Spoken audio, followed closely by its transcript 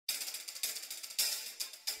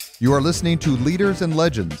You are listening to Leaders and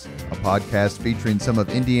Legends, a podcast featuring some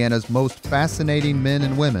of Indiana's most fascinating men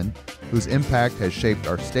and women whose impact has shaped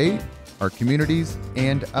our state, our communities,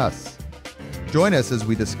 and us. Join us as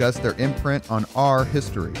we discuss their imprint on our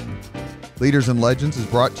history. Leaders and Legends is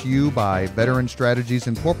brought to you by Veteran Strategies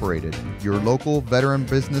Incorporated, your local veteran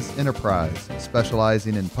business enterprise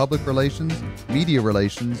specializing in public relations, media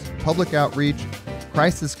relations, public outreach,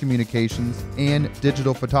 crisis communications, and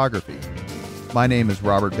digital photography. My name is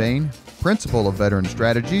Robert Bain, Principal of Veteran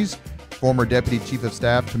Strategies, former Deputy Chief of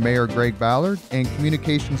Staff to Mayor Greg Ballard, and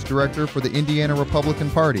Communications Director for the Indiana Republican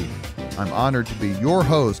Party. I'm honored to be your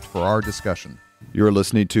host for our discussion. You're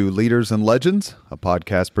listening to Leaders and Legends, a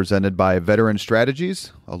podcast presented by Veteran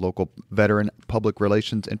Strategies, a local veteran public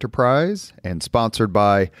relations enterprise, and sponsored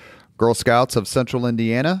by Girl Scouts of Central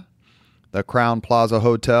Indiana, the Crown Plaza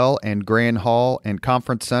Hotel and Grand Hall and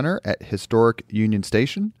Conference Center at historic Union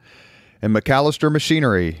Station, and McAllister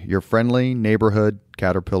Machinery, your friendly neighborhood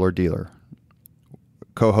Caterpillar dealer.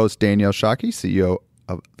 Co-host Danielle Shockey, CEO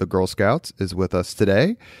of the Girl Scouts, is with us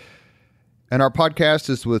today. And our podcast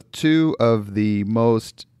is with two of the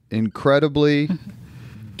most incredibly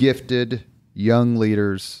gifted young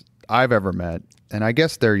leaders I've ever met. And I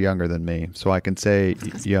guess they're younger than me, so I can say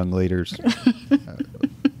young leaders.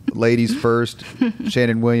 Ladies first,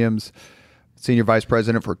 Shannon Williams, Senior Vice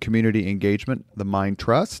President for Community Engagement, the Mind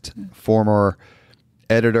Trust, former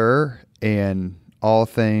editor and all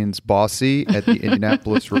things bossy at the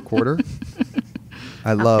Indianapolis Recorder.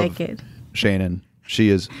 I love Shannon. She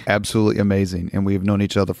is absolutely amazing, and we've known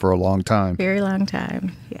each other for a long time. Very long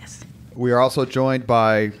time, yes. We are also joined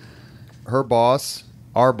by her boss,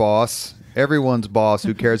 our boss, everyone's boss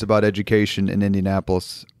who cares about education in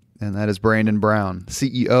Indianapolis, and that is Brandon Brown,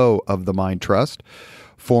 CEO of the Mind Trust,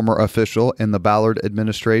 former official in the Ballard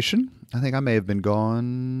administration. I think I may have been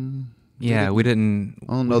gone. Yeah, we didn't.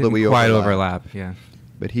 I don't know that we quite overlap. Yeah,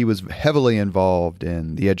 but he was heavily involved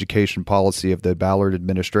in the education policy of the Ballard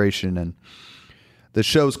administration, and the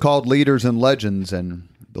show's called Leaders and Legends, and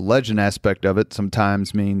the legend aspect of it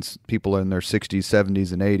sometimes means people in their 60s,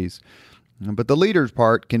 70s, and 80s, but the leaders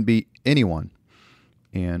part can be anyone.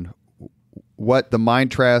 And what the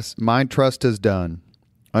Mind Trust has done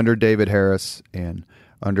under David Harris and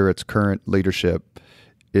under its current leadership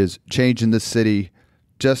is changing the city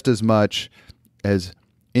just as much as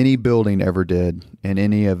any building ever did and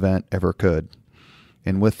any event ever could.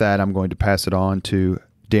 And with that, I'm going to pass it on to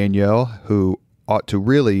Danielle, who ought to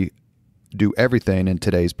really do everything in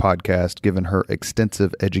today's podcast, given her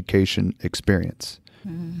extensive education experience.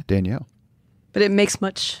 Danielle. But it makes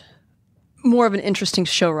much more of an interesting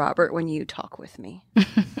show, Robert, when you talk with me.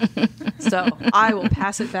 So I will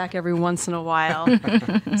pass it back every once in a while.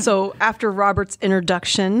 So after Robert's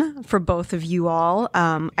introduction for both of you all,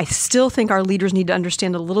 I still think our leaders need to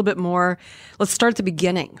understand a little bit more. Let's start at the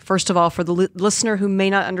beginning. First of all, for the listener who may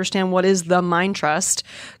not understand what is the Mind Trust,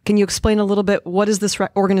 can you explain a little bit, what is this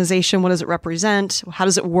organization? What does it represent? How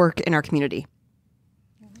does it work in our community?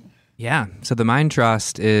 Yeah. So the Mind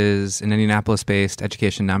Trust is an Indianapolis-based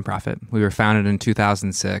education nonprofit. We were founded in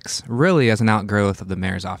 2006, really as an outgrowth of the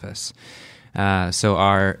mayor's office. So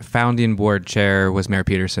our founding board chair was Mayor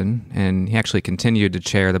Peterson, and he actually continued to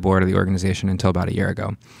chair the board of the organization until about a year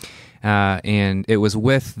ago. And it was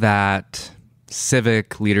with that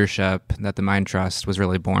civic leadership that the Mind Trust was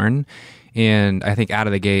really born. And I think out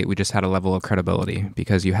of the gate, we just had a level of credibility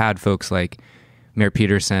because you had folks like Mayor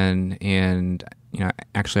Peterson and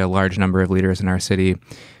actually a large number of leaders in our city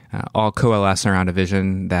all coalesce around a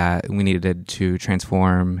vision that we needed to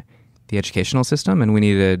transform the educational system, and we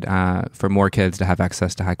needed for more kids to have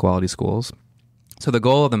access to high quality schools. So the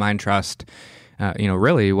goal of the Mind Trust,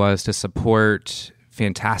 really was to support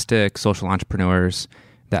fantastic social entrepreneurs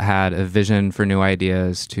that had a vision for new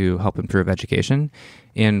ideas to help improve education,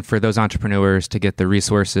 and for those entrepreneurs to get the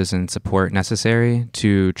resources and support necessary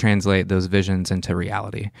to translate those visions into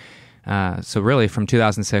reality. So really from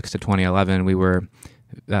 2006 to 2011, we were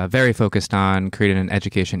very focused on creating an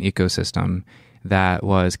education ecosystem that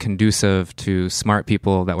was conducive to smart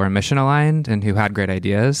people that were mission aligned and who had great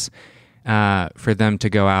ideas, for them to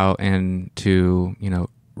go out and to,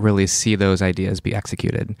 really see those ideas be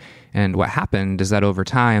executed. And what happened is that over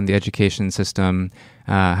time, the education system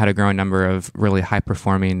had a growing number of really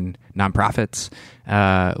high-performing nonprofits.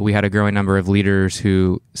 We had a growing number of leaders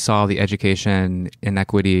who saw the education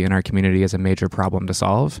inequity in our community as a major problem to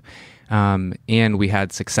solve. And we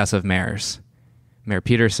had successive mayors, Mayor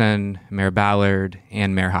Peterson, Mayor Ballard,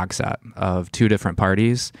 and Mayor Hogsett of two different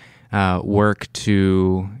parties work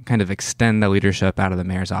to kind of extend the leadership out of the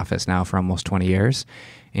mayor's office now for almost 20 years.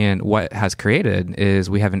 And what has created is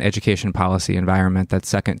we have an education policy environment that's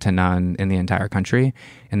second to none in the entire country.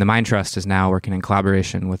 And the Mind Trust is now working in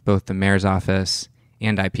collaboration with both the mayor's office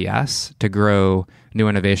and IPS to grow new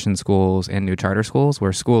innovation schools and new charter schools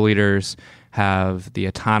where school leaders have the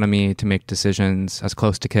autonomy to make decisions as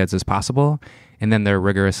close to kids as possible. And then they're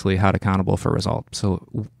rigorously held accountable for results. So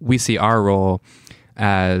we see our role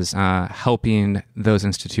as helping those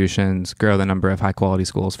institutions grow the number of high-quality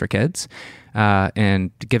schools for kids.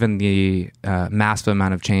 And given the massive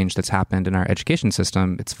amount of change that's happened in our education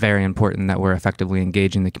system, it's very important that we're effectively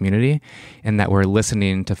engaging the community and that we're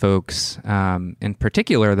listening to folks, in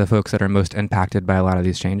particular, the folks that are most impacted by a lot of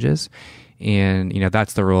these changes. And,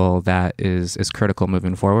 that's the role that is critical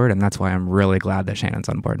moving forward. And that's why I'm really glad that Shannon's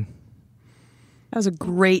on board. That was a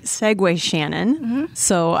great segue, Shannon. Mm-hmm.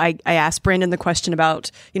 So I asked Brandon the question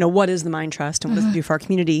about, what is the Mind Trust and what does it do for our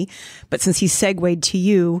community? But since he segued to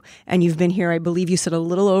you and you've been here, I believe you said a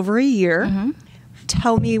little over a year,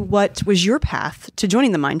 tell me what was your path to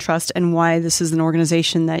joining the Mind Trust and why this is an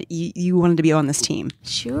organization that you wanted to be on this team.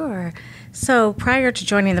 Sure. So prior to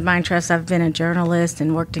joining the Mind Trust, I've been a journalist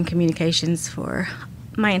and worked in communications for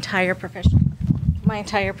my entire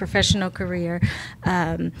professional career.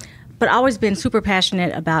 But always been super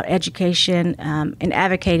passionate about education and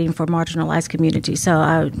advocating for marginalized communities. So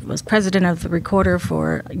I was president of the Recorder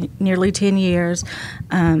for nearly 10 years.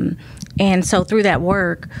 And so through that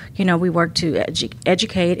work, we work to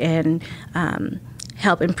educate and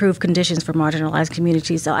help improve conditions for marginalized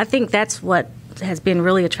communities. So I think that's what has been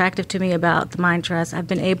really attractive to me about the Mind Trust. I've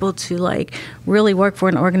been able to really work for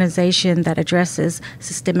an organization that addresses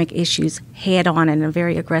systemic issues head on in a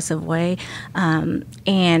very aggressive way.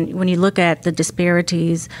 And when you look at the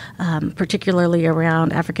disparities, particularly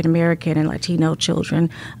around African American and Latino children,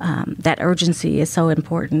 that urgency is so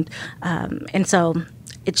important. And so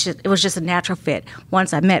it was just a natural fit.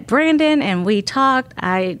 Once I met Brandon and we talked,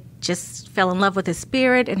 I just fell in love with his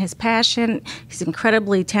spirit and his passion. He's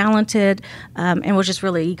incredibly talented and was just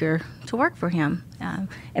really eager to work for him.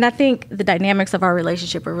 And I think the dynamics of our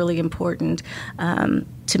relationship are really important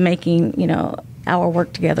to making, our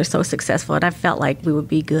work together so successful. And I felt like we would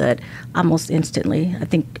be good almost instantly. I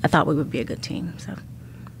thought we would be a good team.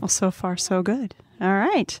 Well, so far, so good. All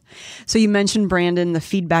right. So you mentioned, Brandon, the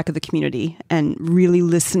feedback of the community and really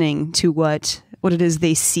listening to what it is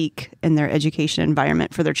they seek in their education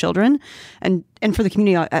environment for their children and for the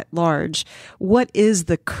community at large. What is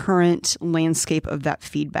the current landscape of that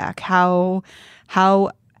feedback? How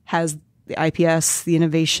has the IPS, the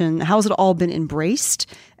innovation, how has it all been embraced?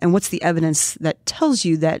 And what's the evidence that tells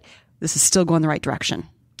you that this is still going the right direction?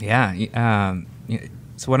 Yeah.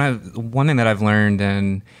 So one thing that I've learned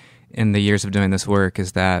in the years of doing this work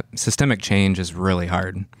is that systemic change is really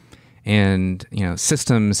hard. And,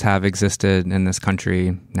 systems have existed in this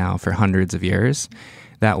country now for hundreds of years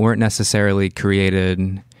that weren't necessarily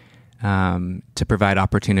created to provide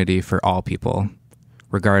opportunity for all people,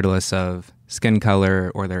 regardless of skin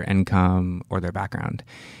color or their income or their background.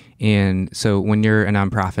 And so when you're a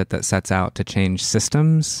nonprofit that sets out to change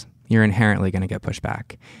systems, you're inherently going to get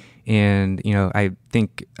pushback. And, I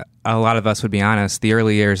think a lot of us would be honest, the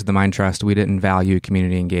early years of the Mind Trust, we didn't value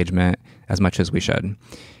community engagement as much as we should.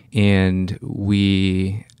 And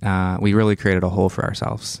we really created a hole for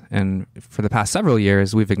ourselves. And for the past several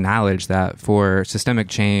years, we've acknowledged that for systemic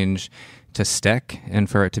change to stick and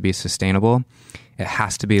for it to be sustainable, it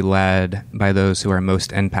has to be led by those who are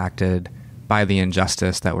most impacted by the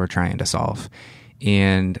injustice that we're trying to solve.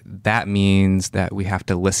 And that means that we have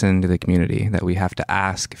to listen to the community, that we have to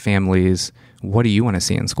ask families, what do you want to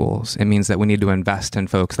see in schools? It means that we need to invest in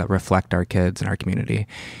folks that reflect our kids and our community.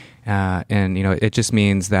 And it just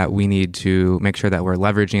means that we need to make sure that we're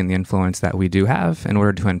leveraging the influence that we do have in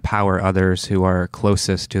order to empower others who are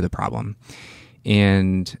closest to the problem.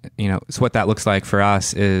 And, so what that looks like for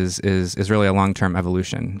us is really a long-term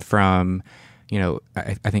evolution from,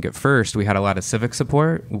 I think at first we had a lot of civic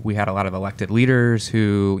support. We had a lot of elected leaders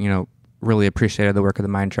who, really appreciated the work of the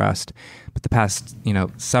Mind Trust. But the past,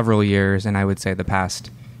 several years, and I would say the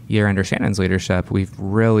past year under Shannon's leadership, we've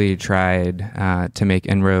really tried to make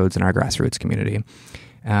inroads in our grassroots community,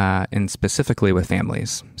 and specifically with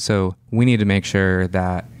families. So we need to make sure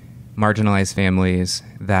that marginalized families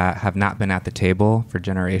that have not been at the table for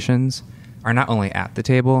generations are not only at the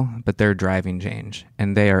table, but they're driving change.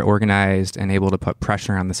 And they are organized and able to put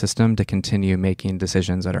pressure on the system to continue making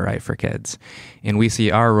decisions that are right for kids. And we see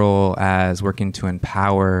our role as working to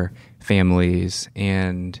empower families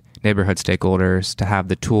and neighborhood stakeholders to have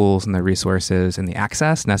the tools and the resources and the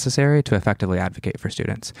access necessary to effectively advocate for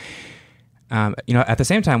students. At the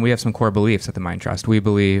same time, we have some core beliefs at the Mind Trust. We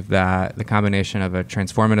believe that the combination of a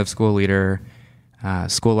transformative school leader,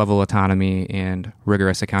 school level autonomy, and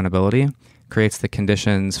rigorous accountability creates the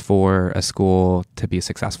conditions for a school to be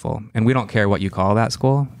successful. And we don't care what you call that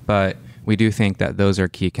school, but we do think that those are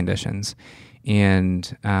key conditions.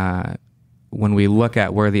 And when we look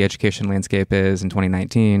at where the education landscape is in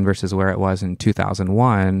 2019 versus where it was in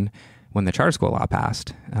 2001, when the charter school law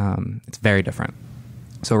passed, it's very different.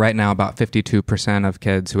 So right now, about 52% of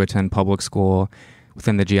kids who attend public school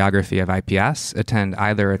within the geography of IPS attend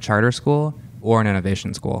either a charter school or an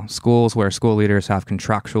innovation school, schools where school leaders have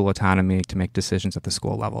contractual autonomy to make decisions at the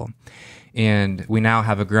school level. And we now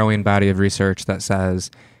have a growing body of research that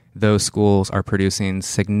says those schools are producing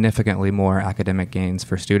significantly more academic gains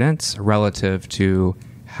for students relative to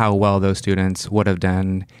how well those students would have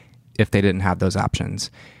done if they didn't have those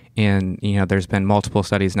options. And, there's been multiple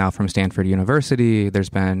studies now from Stanford University. There's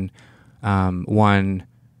been one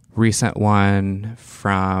recent one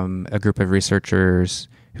from a group of researchers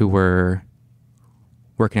who were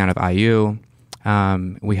working out of IU.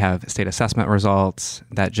 We have state assessment results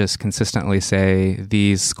that just consistently say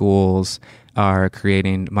these schools are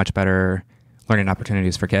creating much better learning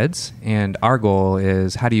opportunities for kids. And our goal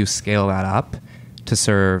is, how do you scale that up to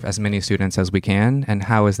serve as many students as we can, and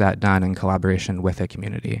how is that done in collaboration with a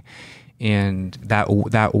community? And that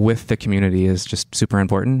with the community is just super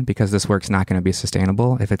important, because this work's not going to be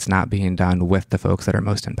sustainable if it's not being done with the folks that are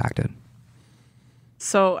most impacted.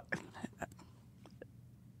 So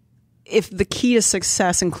if the key to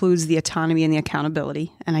success includes the autonomy and the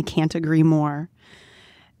accountability, and I can't agree more,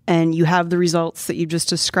 and you have the results that you just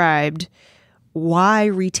described, why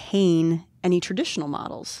retain any traditional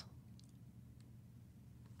models?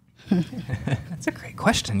 That's a great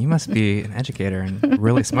question. You must be an educator and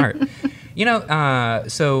really smart.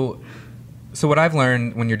 So what I've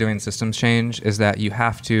learned when you're doing systems change is that you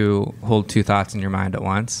have to hold two thoughts in your mind at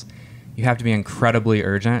once. You have to be incredibly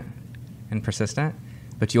urgent and persistent,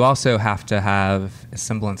 but you also have to have a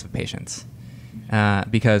semblance of patience.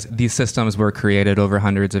 Because these systems were created over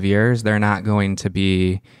hundreds of years. They're not going to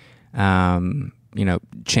be,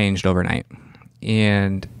 changed overnight.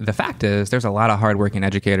 And the fact is, there's a lot of hardworking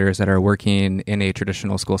educators that are working in a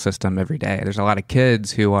traditional school system every day. There's a lot of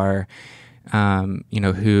kids who are,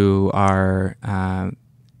 who are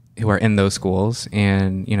in those schools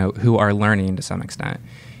and, who are learning to some extent.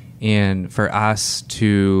 And for us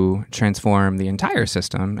to transform the entire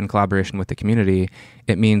system in collaboration with the community,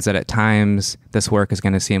 it means that at times this work is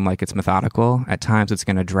going to seem like it's methodical. At times it's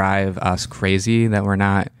going to drive us crazy that we're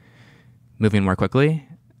not moving more quickly.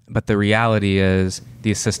 But the reality is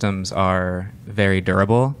these systems are very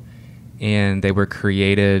durable, and they were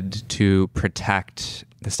created to protect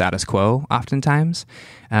the status quo oftentimes.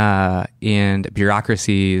 And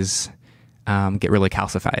bureaucracies get really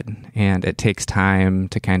calcified, and it takes time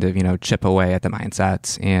to kind of, chip away at the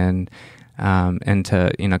mindsets and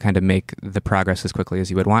to, kind of make the progress as quickly as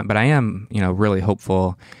you would want. But I am, really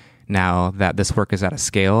hopeful now that this work is at a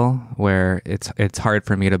scale where it's hard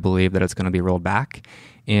for me to believe that it's going to be rolled back,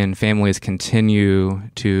 and families continue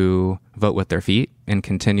to vote with their feet and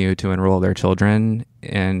continue to enroll their children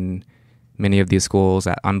in many of these schools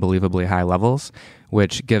at unbelievably high levels,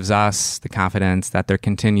 which gives us the confidence that there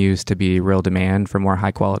continues to be real demand for more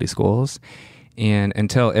high quality schools. And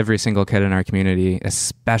until every single kid in our community,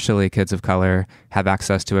 especially kids of color, have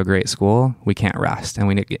access to a great school, we can't rest, and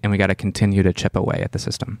we got to continue to chip away at the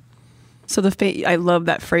system. So I love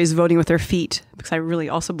that phrase, voting with their feet, because I really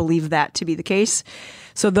also believe that to be the case.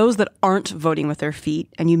 So those that aren't voting with their feet,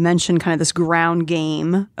 and you mentioned kind of this ground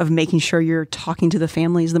game of making sure you're talking to the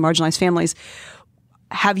families, the marginalized families,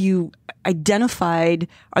 have you identified,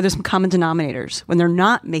 are there some common denominators when they're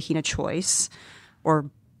not making a choice, or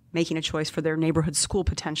making a choice for their neighborhood school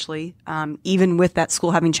potentially, even with that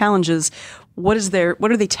school having challenges? What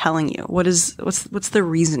are they telling you? What's their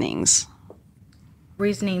reasonings?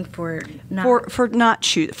 Reasoning for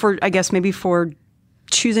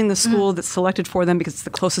choosing the school that's selected for them because it's the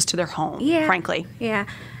closest to their home, frankly. Yeah.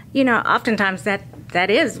 Oftentimes that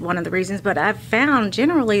is one of the reasons, but I've found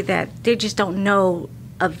generally that they just don't know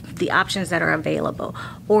of the options that are available,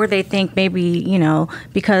 or they think maybe,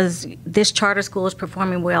 because this charter school is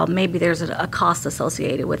performing well, maybe there's a cost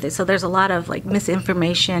associated with it. So there's a lot of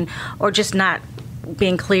misinformation, or just not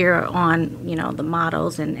being clear on, the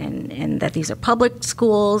models and that these are public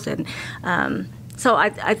schools. And so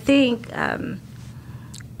I think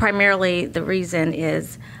primarily the reason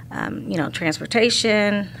is,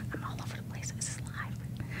 transportation. I'm all over the place. This is live.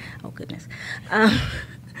 Oh, goodness.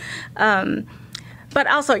 but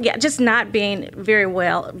also, just not being very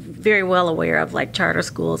well aware of like charter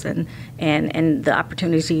schools and the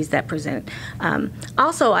opportunities that present.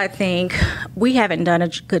 Also, I think we haven't done a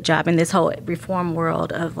good job in this whole reform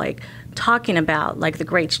world of like talking about like the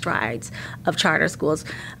great strides of charter schools.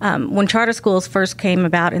 When charter schools first came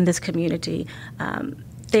about in this community,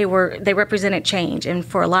 they represented change, and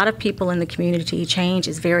for a lot of people in the community, change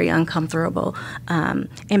is very uncomfortable.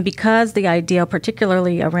 And because the ideal,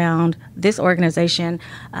 particularly around this organization,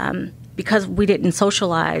 because we didn't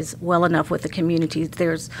socialize well enough with the community,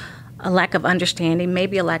 there's a lack of understanding,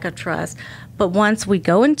 maybe a lack of trust. But once we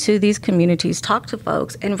go into these communities, talk to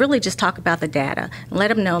folks, and really just talk about the data, and let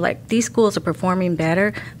them know, like, these schools are performing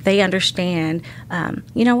better. They understand,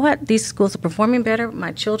 you know what, these schools are performing better.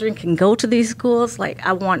 My children can go to these schools. Like,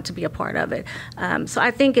 I want to be a part of it. So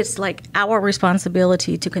I think it's, like, our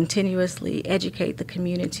responsibility to continuously educate the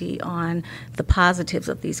community on the positives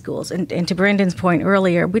of these schools. And to Brendan's point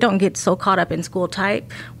earlier, we don't get so caught up in school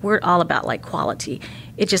type. We're all about, like, quality.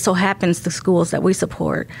 It just so happens the schools that we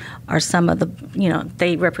support are some of the,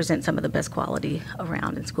 they represent some of the best quality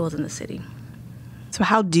around in schools in the city. So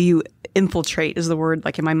how do you infiltrate is the word,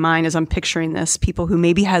 like in my mind as I'm picturing this, people who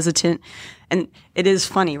may be hesitant. And it is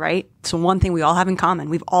funny, right? So one thing we all have in common,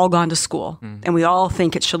 we've all gone to school and we all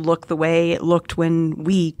think it should look the way it looked when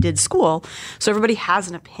we did school. So everybody has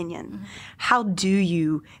an opinion. How do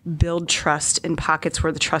you build trust in pockets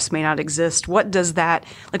where the trust may not exist? What does that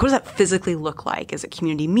physically look like? Is it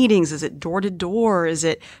community meetings? Is it door to door? Is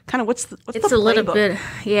it kind of what's the It's a little bit,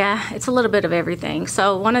 it's a little bit of everything.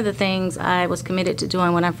 So one of the things I was committed to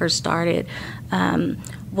doing when I first started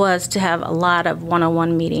was to have a lot of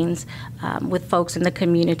one-on-one meetings with folks in the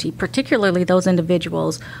community, particularly those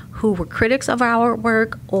individuals who were critics of our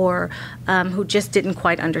work or who just didn't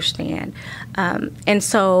quite understand. And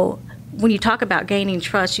so when you talk about gaining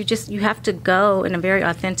trust, you have to go in a very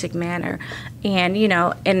authentic manner, and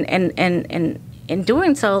in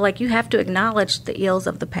doing so, like, you have to acknowledge the ills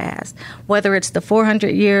of the past, whether it's the 400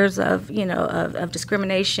 years of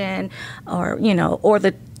discrimination, or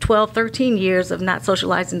the 12, 13 years of not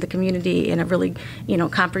socializing the community in a really,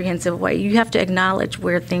 comprehensive way. You have to acknowledge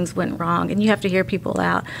where things went wrong, and you have to hear people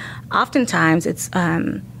out. Oftentimes, it's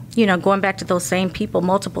going back to those same people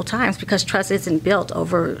multiple times, because trust isn't built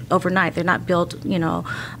overnight. They're not built,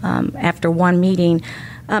 after one meeting.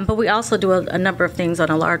 But we also do a number of things on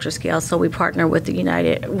a larger scale. So we partner with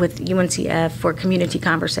UNCF for community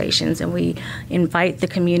conversations, and we invite the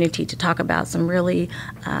community to talk about some really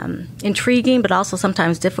intriguing but also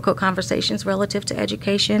sometimes difficult conversations relative to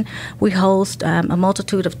education. We host a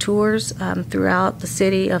multitude of tours throughout the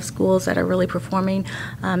city of schools that are really performing,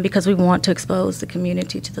 because we want to expose the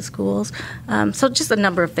community to the schools. So just a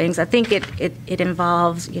number of things. I think it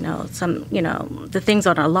involves the things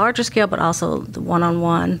on a larger scale, but also the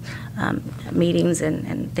one-on-one meetings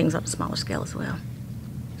and things on a smaller scale as well.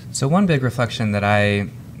 So one big reflection that I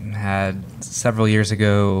had several years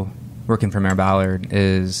ago working for Mayor Ballard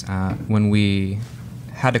is when we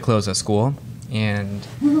had to close a school, and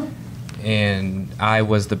I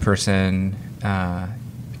was the person,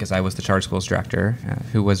 because I was the charter schools director,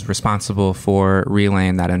 who was responsible for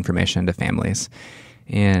relaying that information to families.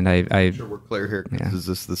 And I sure we're clear here. Yeah. Is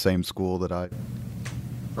this the same school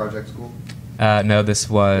project school? No, this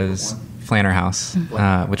was Flanner House,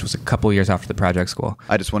 which was a couple years after the project school.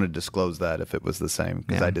 I just wanted to disclose that if it was the same,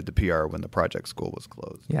 because I did the PR when the project school was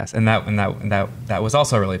closed. Yes, and that was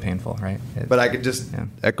also really painful, right? But I could just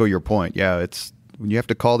echo your point. Yeah, it's when you have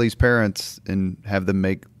to call these parents and have them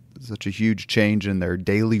make such a huge change in their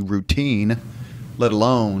daily routine, let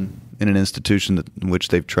alone in an institution in which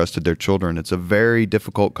they've trusted their children. It's a very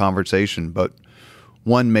difficult conversation, but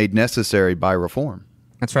one made necessary by reform.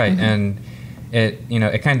 That's right, and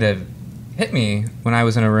it kind of hit me when I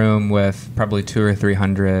was in a room with probably 200 or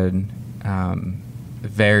 300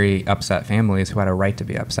 very upset families who had a right to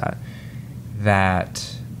be upset.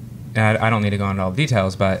 That, I don't need to go into all the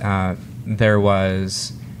details, but there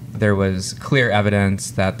was clear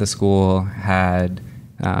evidence that the school had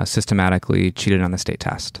systematically cheated on the state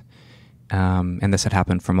test, and this had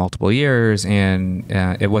happened for multiple years. And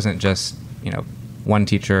it wasn't just one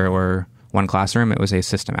teacher or one classroom; it was a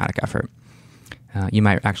systematic effort. You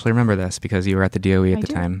might actually remember this because you were at the DOE at the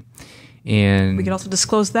time. And we could also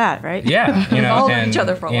disclose that, right? Yeah, we've followed each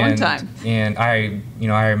other for a long time. And I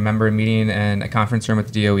remember meeting in a conference room at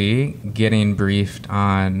the DOE, getting briefed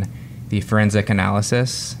on the forensic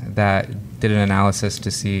analysis that did an analysis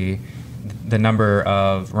to see the number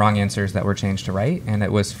of wrong answers that were changed to right, and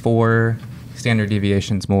it was 4 standard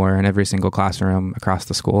deviations more in every single classroom across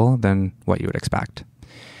the school than what you would expect.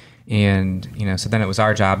 And so then it was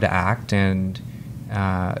our job to act, and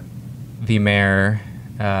the mayor,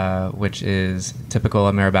 which is typical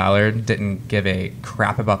of Mayor Ballard, didn't give a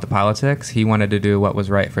crap about the politics. He wanted to do what was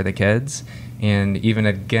right for the kids, and even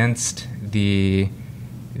against the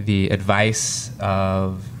advice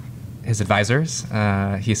of his advisors,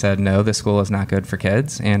 he said, no, this school is not good for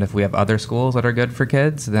kids, and if we have other schools that are good for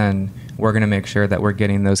kids, then we're going to make sure that we're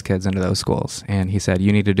getting those kids into those schools. And he said,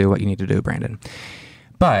 you need to do what you need to do, Brandon.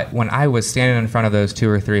 But when I was standing in front of those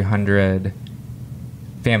 200 or 300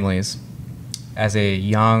 families as a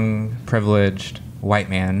young, privileged white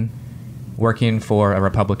man working for a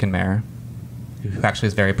Republican mayor, who actually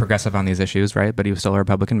is very progressive on these issues, right? But he was still a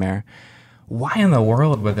Republican mayor. Why in the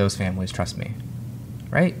world would those families trust me?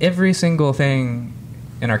 Right? Every single thing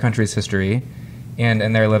in our country's history and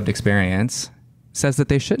in their lived experience says that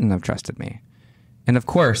they shouldn't have trusted me. And of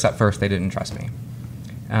course, at first, they didn't trust me.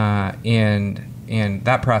 And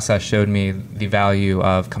that process showed me the value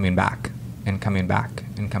of coming back and coming back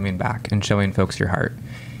and coming back and showing folks your heart.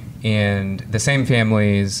 And the same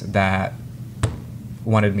families that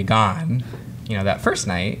wanted me gone, that first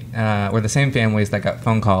night, were the same families that got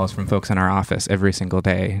phone calls from folks in our office every single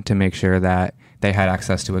day to make sure that they had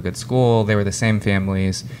access to a good school. They were the same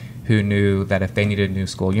families who knew that if they needed new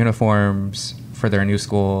school uniforms for their new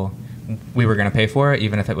school, we were going to pay for it,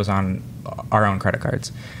 even if it was on our own credit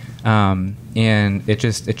cards. And it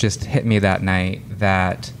just hit me that night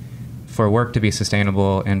that for work to be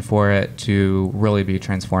sustainable and for it to really be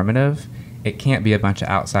transformative, it can't be a bunch of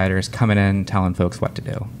outsiders coming in telling folks what to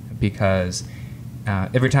do. Because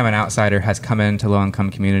every time an outsider has come into low-income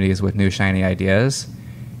communities with new shiny ideas,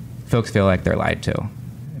 folks feel like they're lied to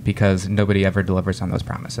because nobody ever delivers on those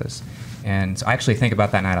promises. And so I actually think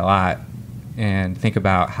about that night a lot and think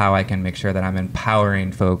about how I can make sure that I'm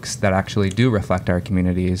empowering folks that actually do reflect our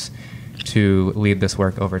communities to lead this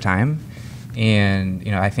work over time. And,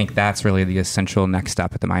 I think that's really the essential next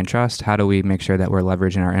step at the Mind Trust. How do we make sure that we're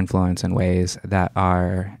leveraging our influence in ways that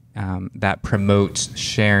are that promote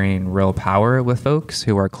sharing real power with folks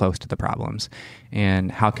who are close to the problems? And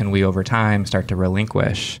how can we, over time, start to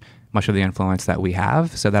relinquish much of the influence that we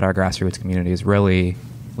have so that our grassroots community is really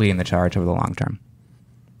leading the charge over the long term?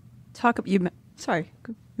 Sorry, you want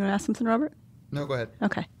to ask something, Robert? No, go ahead.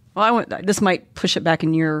 Okay. Well, this might push it back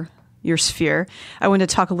in your sphere. I want to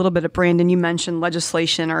talk a little bit at Brandon. You mentioned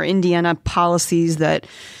legislation or Indiana policies that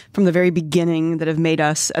from the very beginning that have made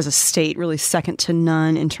us as a state really second to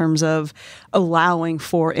none in terms of allowing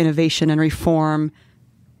for innovation and reform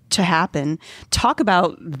to happen. Talk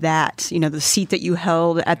about that, the seat that you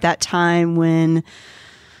held at that time when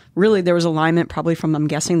really there was alignment probably from, I'm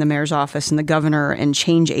guessing, the mayor's office and the governor and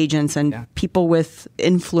change agents and people with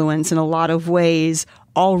influence in a lot of ways,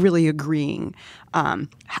 all really agreeing.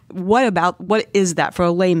 What is that for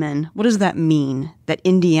a layman? What does that mean that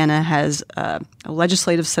Indiana has a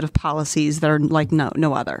legislative set of policies that are like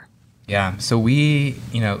no other? Yeah. So when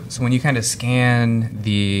you kind of scan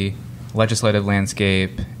the legislative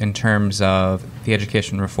landscape in terms of the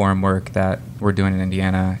education reform work that we're doing in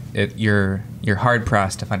Indiana, you're hard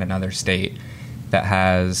pressed to find another state that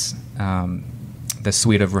has the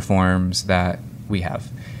suite of reforms that we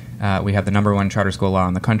have. We have the #1 charter school law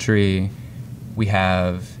in the country. We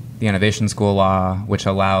have the innovation school law, which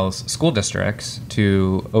allows school districts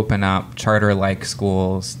to open up charter-like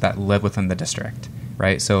schools that live within the district,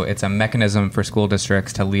 right? So it's a mechanism for school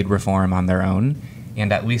districts to lead reform on their own.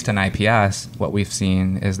 And at least in IPS, what we've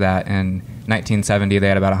seen is that in 1970, they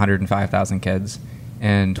had about 105,000 kids.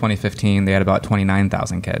 In 2015, they had about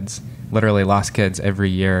 29,000 kids. Literally lost kids every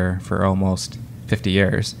year for almost 50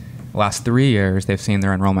 years. The last 3 years, they've seen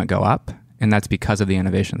their enrollment go up, and that's because of the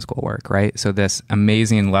innovation school work, right? So this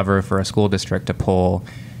amazing lever for a school district to pull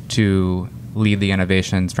to lead the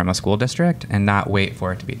innovations from a school district and not wait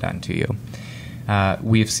for it to be done to you.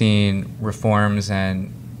 We've seen reforms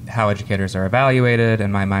in how educators are evaluated,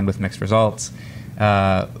 in my mind, with mixed results.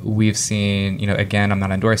 We've seen, again, I'm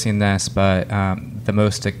not endorsing this, but the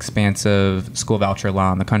most expansive school voucher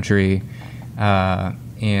law in the country,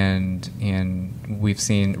 and we've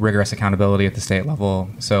seen rigorous accountability at the state level.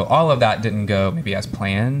 So all of that didn't go maybe as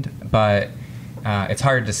planned, but it's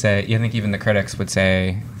hard to say. I think even the critics would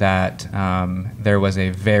say that there was a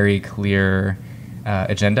very clear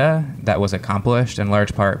agenda that was accomplished in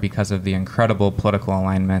large part because of the incredible political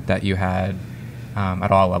alignment that you had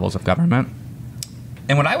at all levels of government.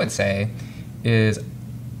 And what I would say is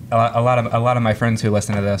a lot of my friends who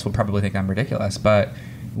listen to this will probably think I'm ridiculous, but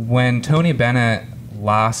when Tony Bennett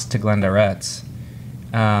lost to Glenda Ritz,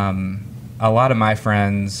 a lot of my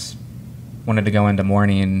friends wanted to go into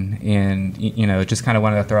mourning and, just kind of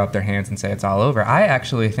wanted to throw up their hands and say it's all over. I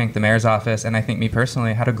actually think the mayor's office, and I think me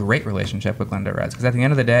personally, had a great relationship with Glenda Reds, because at the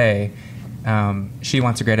end of the day, she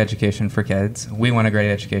wants a great education for kids. We want a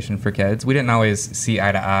great education for kids. We didn't always see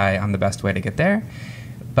eye to eye on the best way to get there,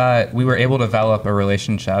 but we were able to develop a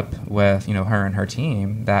relationship with, her and her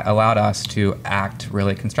team that allowed us to act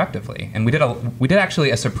really constructively. And we did actually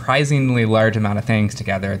a surprisingly large amount of things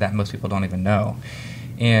together that most people don't even know.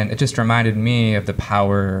 And it just reminded me of the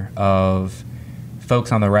power of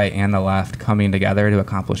folks on the right and the left coming together to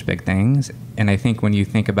accomplish big things. And I think when you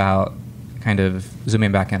think about kind of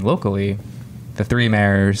zooming back in locally, the 3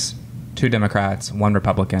 mayors, 2 Democrats, 1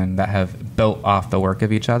 Republican that have built off the work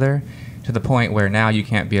of each other to the point where now you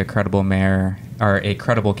can't be a credible mayor or a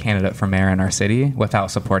credible candidate for mayor in our city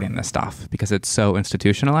without supporting this stuff, because it's so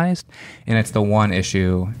institutionalized. And it's the one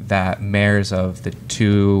issue that mayors of the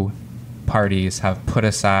 2 parties have put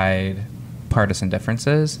aside partisan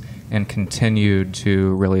differences and continued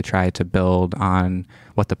to really try to build on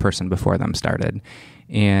what the person before them started.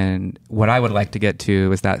 And what I would like to get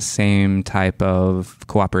to is that same type of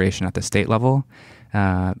cooperation at the state level,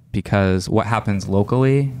 because what happens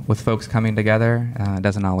locally with folks coming together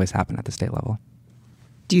doesn't always happen at the state level.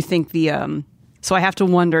 Do you think so I have to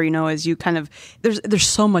wonder, as you kind of, there's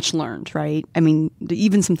so much learned, right? I mean,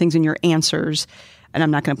 even some things in your answers, and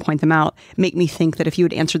I'm not going to point them out, make me think that if you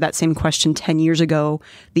had answered that same question 10 years ago,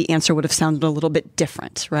 the answer would have sounded a little bit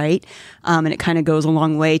different, right? And it kind of goes a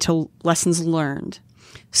long way to lessons learned.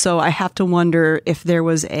 So I have to wonder if there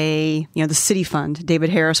was the City Fund. David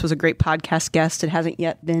Harris was a great podcast guest. It hasn't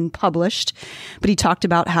yet been published, but he talked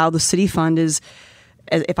about how the City Fund is,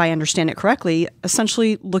 if I understand it correctly,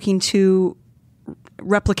 essentially looking to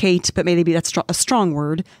replicate, but maybe that's a strong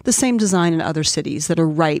word, the same design in other cities that are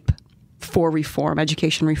ripe for reform,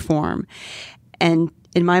 education reform. And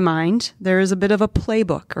in my mind, there is a bit of a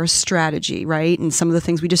playbook or a strategy, right? And some of the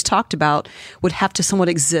things we just talked about would have to somewhat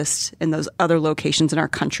exist in those other locations in our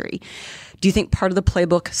country. Do you think part of the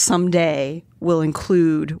playbook someday will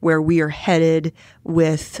include where we are headed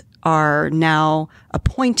with our now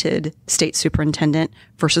appointed state superintendent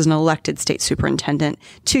versus an elected state superintendent?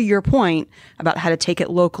 To your point about how to take it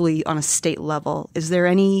locally on a state level, is there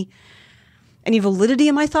any validity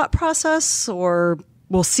in my thought process, or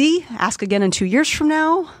we'll see? Ask again in 2 years from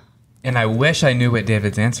now. And I wish I knew what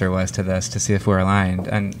David's answer was to this to see if we're aligned.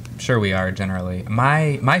 And sure we are generally.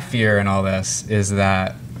 My fear in all this is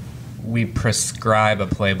that we prescribe a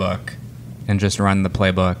playbook and just run the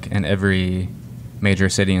playbook in every major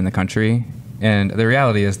city in the country. And the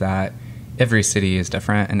reality is that every city is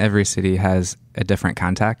different and every city has a different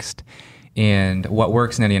context. And what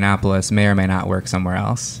works in Indianapolis may or may not work somewhere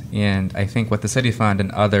else. And I think what the City Fund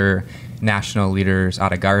and other national leaders ought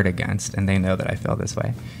to guard against, and they know that I feel this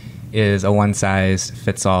way, is a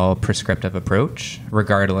one-size-fits-all prescriptive approach,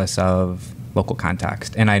 regardless of local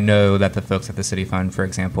context. And I know that the folks at the City Fund, for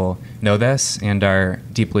example, know this and are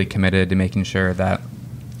deeply committed to making sure that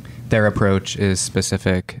their approach is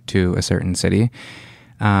specific to a certain city.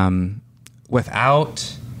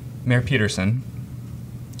 Without Mayor Peterson,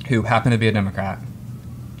 who happened to be a Democrat,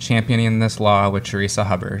 championing this law with Teresa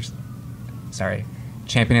Lubbers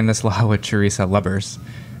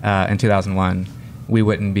in 2001, we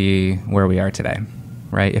wouldn't be where we are today,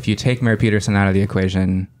 right? If you take Mayor Peterson out of the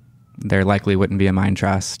equation, there likely wouldn't be a mine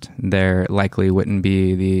trust. There likely wouldn't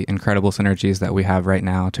be the incredible synergies that we have right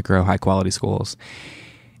now to grow high-quality schools.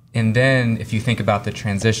 And then if you think about the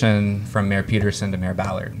transition from Mayor Peterson to Mayor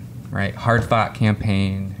Ballard, right? Hard-fought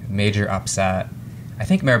campaign, major upset. I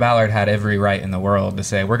think Mayor Ballard had every right in the world to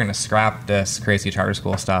say, we're going to scrap this crazy charter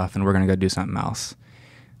school stuff and we're going to go do something else.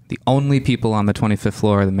 The only people on the 25th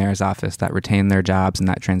floor of the mayor's office that retained their jobs in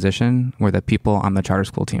that transition were the people on the charter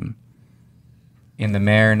school team. And the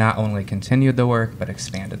mayor not only continued the work, but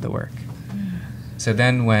expanded the work. So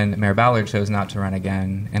then when Mayor Ballard chose not to run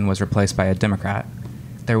again and was replaced by a Democrat,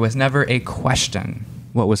 there was never a question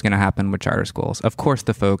what was going to happen with charter schools. Of course,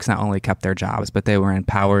 the folks not only kept their jobs, but they were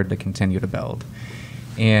empowered to continue to build.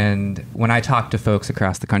 And when I talk to folks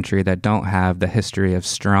across the country that don't have the history of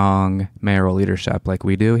strong mayoral leadership like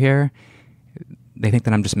we do here, they think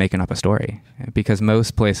that I'm just making up a story, because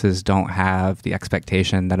most places don't have the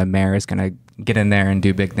expectation that a mayor is going to get in there and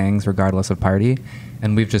do big things regardless of party.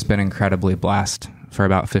 And we've just been incredibly blessed for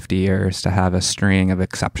about 50 years to have a string of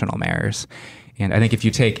exceptional mayors. And I think if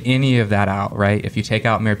you take any of that out, right, if you take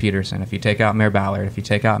out Mayor Peterson, if you take out Mayor Ballard, if you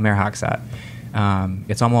take out Mayor Hoxhat,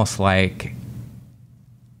 it's almost like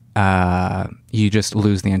you just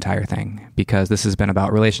lose the entire thing, because this has been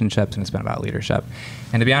about relationships and it's been about leadership.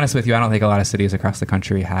 And to be honest with you, I don't think a lot of cities across the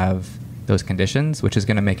country have those conditions, which is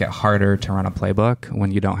going to make it harder to run a playbook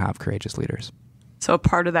when you don't have courageous leaders. So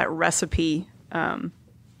part of that recipe,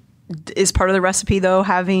 is part of the recipe, though,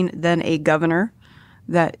 having then a governor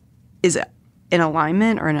that is in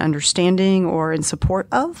alignment or an understanding or in support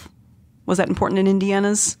of? Was that important in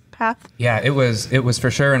Indiana's path? Yeah, it was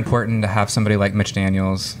for sure important to have somebody like Mitch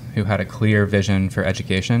Daniels, who had a clear vision for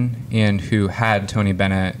education and who had Tony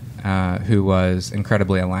Bennett, who was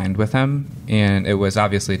incredibly aligned with him. And it was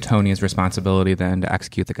obviously Tony's responsibility then to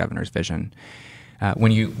execute the governor's vision.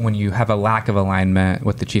 When you have a lack of alignment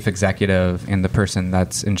with the chief executive and the person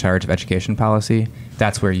that's in charge of education policy,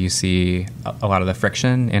 that's where you see a lot of the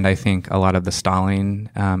friction and I think a lot of the stalling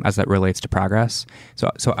as that relates to progress.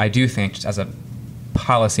 So I do think, just as a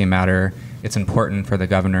policy matter, it's important for the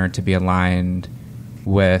governor to be aligned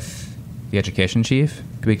with the education chief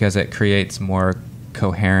because it creates more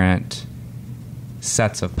coherent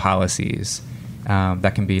sets of policies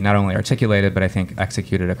that can be not only articulated, but I think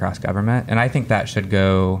executed across government. And I think that should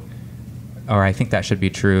be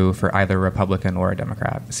true for either a Republican or a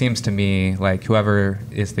Democrat. It seems to me like whoever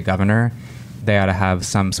is the governor, they ought to have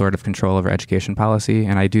some sort of control over education policy.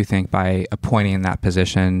 And I do think by appointing that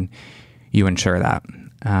position, you ensure that.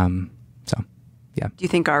 Yeah. Do you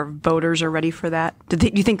think our voters are ready for that? Do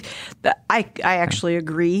you think that I actually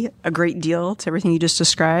agree a great deal to everything you just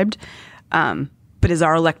described, but is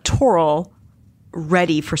our electoral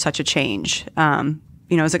ready for such a change?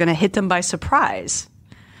 Is it going to hit them by surprise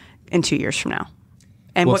in 2 years from now?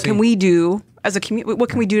 And what can we do as a community? What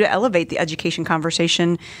can we do to elevate the education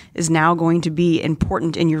conversation? Is now going to be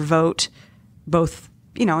important in your vote, both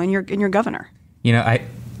in your governor. I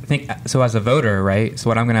think so as a voter, right? So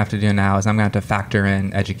what I'm going to have to do now is I'm going to have to factor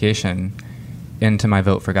in education into my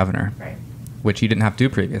vote for governor, right? Which you didn't have to do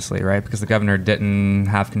previously, right? Because the governor didn't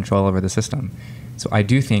have control over the system. So I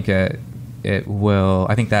do think it will.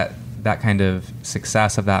 I think that kind of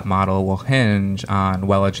success of that model will hinge on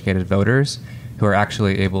well-educated voters who are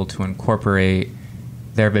actually able to incorporate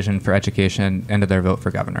their vision for education into their vote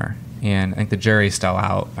for governor. And I think the jury's still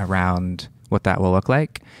out around what that will look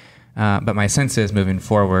like. But my sense is moving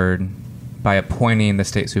forward, by appointing the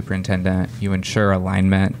state superintendent, you ensure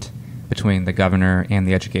alignment between the governor and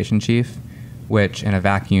the education chief, which in a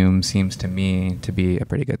vacuum seems to me to be a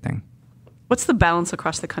pretty good thing. What's the balance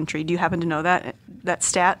across the country? Do you happen to know that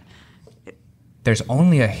stat? There's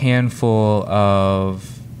only a handful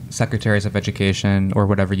of secretaries of education, or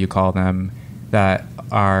whatever you call them, that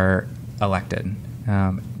are elected.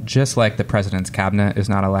 Just like the president's cabinet is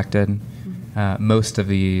not elected, most of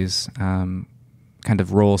these kind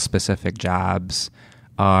of role-specific jobs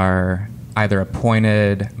are either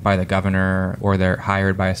appointed by the governor or they're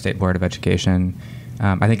hired by a state board of education.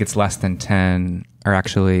 I think it's less than 10 are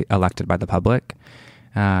actually elected by the public.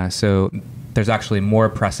 So there's actually more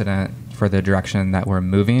precedent for the direction that we're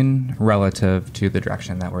moving relative to the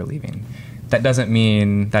direction that we're leaving. That doesn't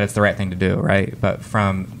mean that it's the right thing to do, right? But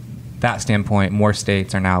from that standpoint, more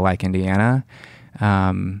states are now like Indiana.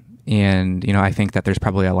 And, I think that there's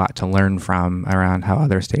probably a lot to learn from around how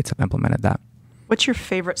other states have implemented that. What's your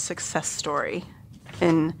favorite success story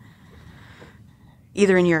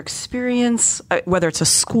either in your experience, whether it's a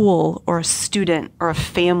school or a student or a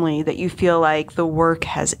family that you feel like the work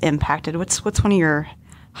has impacted? What's one of your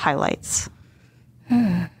highlights?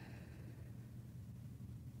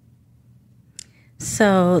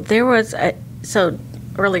 So there was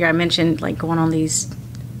earlier I mentioned like going on these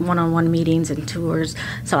one-on-one meetings and tours.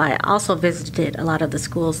 So I also visited a lot of the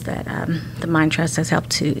schools that the Mind Trust has helped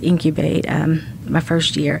to incubate my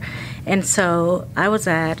first year. And so I was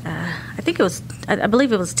at, I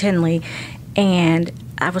believe it was Tinley, and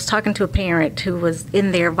I was talking to a parent who was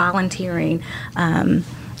in there volunteering,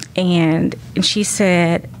 and she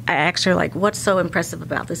said, I asked her, like, what's so impressive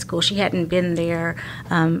about this school? She hadn't been there.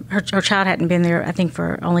 Her child hadn't been there, I think,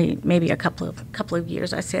 for only maybe a couple of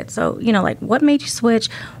years. I said, so, like, what made you switch?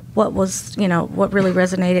 What was, what really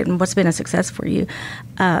resonated and what's been a success for you?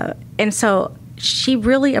 And so she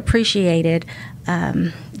really appreciated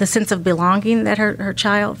the sense of belonging that her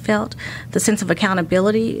child felt, the sense of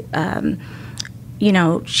accountability.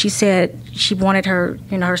 She said she wanted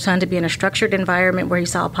her son to be in a structured environment where he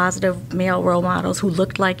saw positive male role models who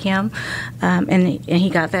looked like him, and he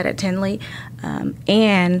got that at Tinley,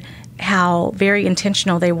 and how very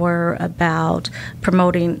intentional they were about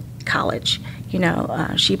promoting college.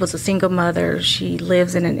 She was a single mother. She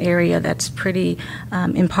lives in an area that's pretty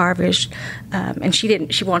impoverished, and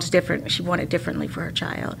she wanted differently for her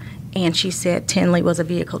child. And she said Tinley was a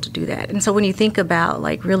vehicle to do that. And so when you think about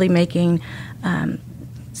like really making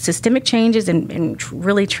systemic changes and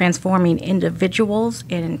really transforming individuals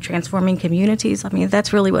and transforming communities. I mean,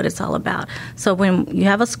 that's really what it's all about. So when you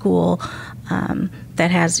have a school that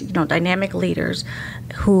has, dynamic leaders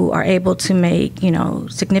who are able to make,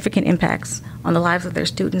 significant impacts on the lives of their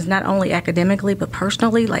students, not only academically, but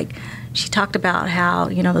personally. Like, she talked about how,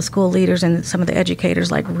 the school leaders and some of the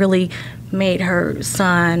educators, really made her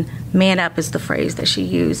son man up, is the phrase that she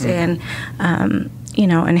used. And,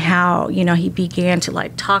 and how, he began to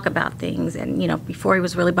talk about things and, before he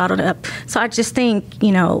was really bottled up. So I just think,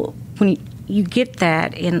 when you get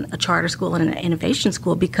that in a charter school and an innovation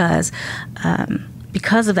school because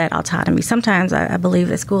of that autonomy. Sometimes I believe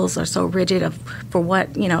that schools are so rigid for what,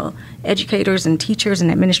 educators and teachers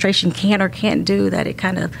and administration can or can't do that it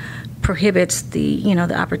kind of prohibits the,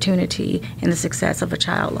 the opportunity and the success of a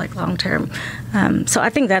child, long term. So I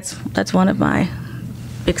think that's one of my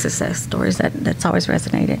big success stories that's always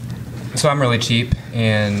resonated. So I'm really cheap,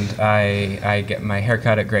 and I get my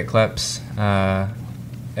haircut at Great Clips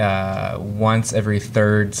once every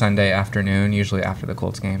third Sunday afternoon, usually after the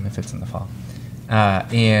Colts game if it's in the fall.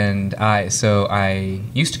 And I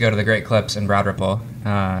used to go to the Great Clips in Broad Ripple,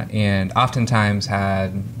 and oftentimes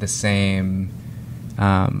had the same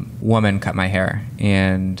woman cut my hair,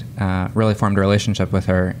 and really formed a relationship with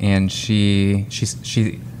her. And she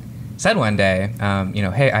said one day,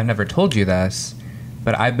 hey, I've never told you this,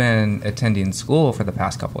 but I've been attending school for the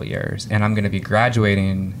past couple of years, and I'm going to be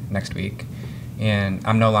graduating next week, and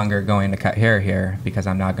I'm no longer going to cut hair here because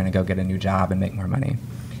I'm not going to go get a new job and make more money.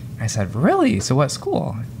 I said, really? So what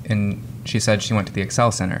school? And she said she went to the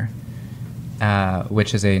Excel Center,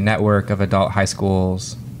 which is a network of adult high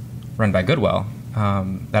schools run by Goodwill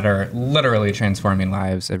that are literally transforming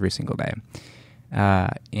lives every single day.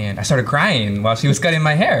 And I started crying while she was cutting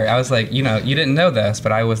my hair. I was like, you didn't know this,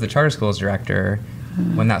 but I was the charter schools director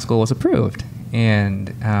when that school was approved.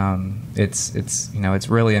 And it's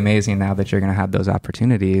really amazing now that you're going to have those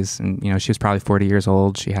opportunities. And, she was probably 40 years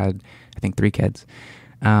old. She had, I think, 3 kids.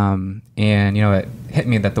 And, it hit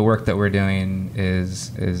me that the work that we're doing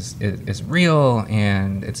is real,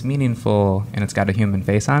 and it's meaningful, and it's got a human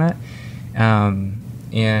face on it.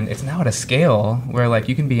 And it's now at a scale where,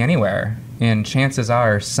 you can be anywhere. And chances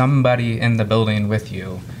are somebody in the building with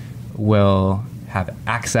you will have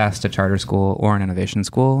access to charter school or an innovation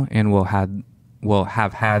school, and will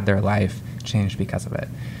have had their life changed because of it.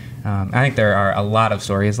 I think there are a lot of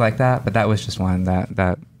stories like that, but that was just one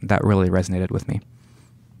that really resonated with me.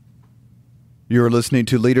 You're listening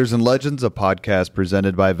to Leaders and Legends, a podcast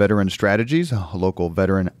presented by Veteran Strategies, a local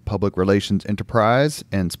veteran public relations enterprise,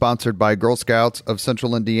 and sponsored by Girl Scouts of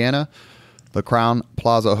Central Indiana, the Crown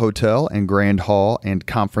Plaza Hotel and Grand Hall and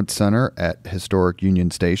Conference Center at Historic Union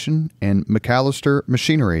Station, and McAllister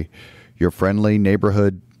Machinery, your friendly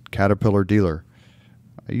neighborhood Caterpillar dealer.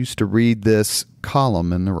 I used to read this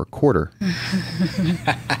column in the Recorder. It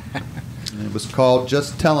was called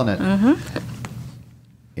Just Telling It. Mm-hmm.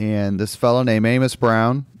 And this fellow named Amos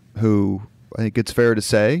Brown, who I think it's fair to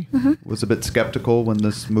say was a bit skeptical when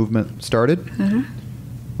this movement started. Mm-hmm.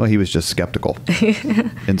 Well, he was just skeptical.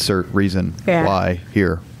 Insert reason why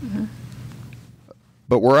here. Mm-hmm.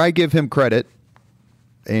 But where I give him credit,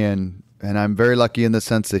 and I'm very lucky in the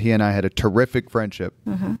sense that he and I had a terrific friendship,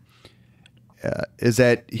 is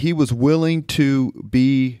that he was willing to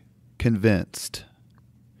be convinced.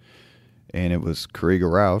 And it was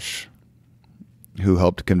Kariga Rausch who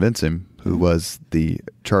helped convince him, who was the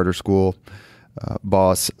charter school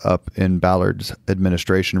boss up in Ballard's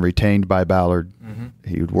administration, retained by Ballard. Mm-hmm.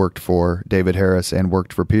 He had worked for David Harris and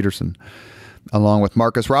worked for Peterson, along with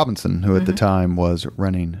Marcus Robinson, who at the time was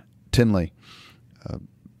running Tinley.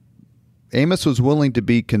 Amos was willing to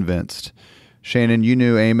be convinced. Shannon, you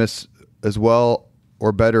knew Amos as well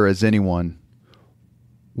or better as anyone.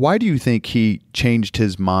 Why do you think he changed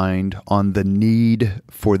his mind on the need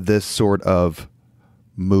for this sort of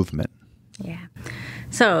movement? Yeah.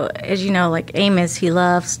 So, as you know, Amos, he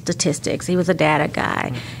loves statistics. He was a data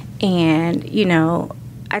guy. And,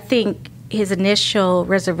 I think his initial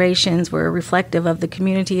reservations were reflective of the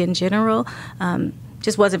community in general.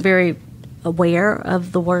 Just wasn't very aware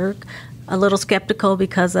of the work. A little skeptical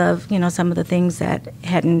because of, some of the things that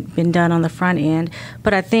hadn't been done on the front end.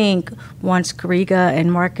 But I think once Kariga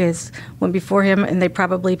and Marcus went before him, and they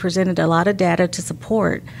probably presented a lot of data to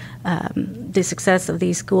support the success of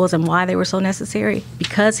these schools and why they were so necessary,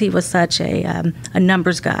 because he was such a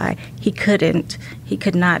numbers guy, he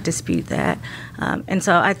could not dispute that. And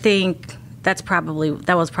so I think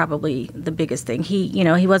that was probably the biggest thing.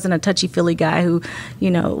 He wasn't a touchy-feely guy who,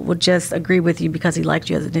 would just agree with you because he liked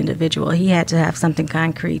you as an individual. He had to have something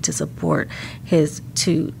concrete to support his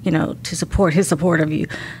support of you.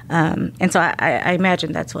 And so I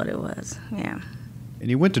imagine that's what it was. Yeah. And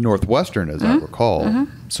he went to Northwestern, as I recall,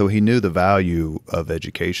 so he knew the value of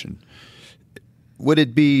education. Would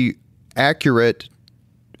it be accurate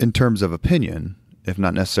in terms of opinion, if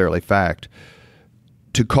not necessarily fact,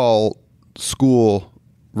 to call school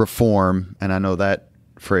reform, and I know that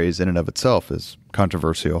phrase in and of itself is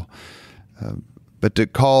controversial, but to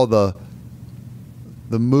call the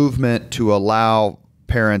movement to allow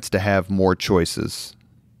parents to have more choices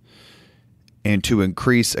and to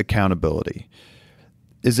increase accountability,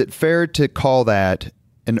 is it fair to call that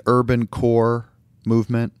an urban core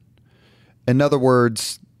movement? In other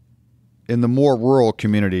words, in the more rural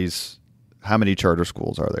communities, how many charter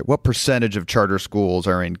schools are there? What percentage of charter schools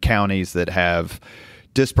are in counties that have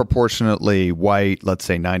disproportionately white, let's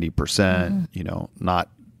say 90%, not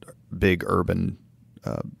big urban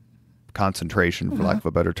concentration, for lack of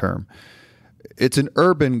a better term? It's an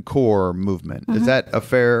urban core movement. Is that a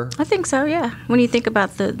fair? I think so, yeah. When you think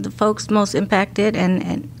about the folks most impacted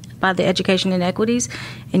and by the education inequities,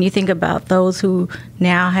 and you think about those who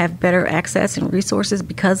now have better access and resources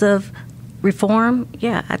because of reform,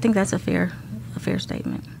 yeah, I think that's a fair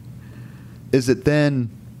statement. Is it then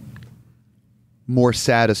more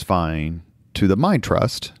satisfying to the Mind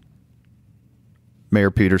Trust,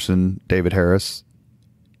 Mayor Peterson, David Harris,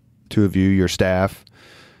 two of you, your staff,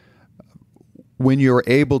 when you're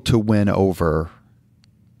able to win over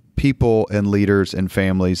people and leaders and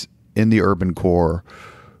families in the urban core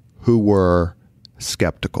who were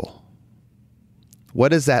skeptical?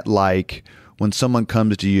 What is that like when someone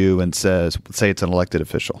comes to you and says, say it's an elected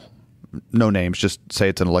official, no names, just say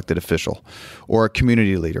it's an elected official, or a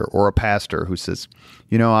community leader or a pastor who says,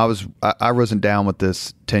 I wasn't down with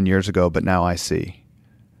this 10 years ago, but now I see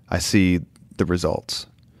the results.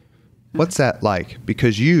 What's that like?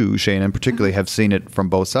 Because you, Shannon, particularly have seen it from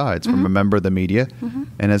both sides, from a member of the media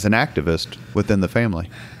and as an activist within the family.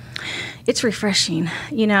 It's refreshing.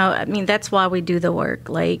 That's why we do the work.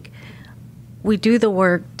 Like, we do the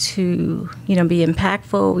work to, be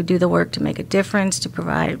impactful. We do the work to make a difference, to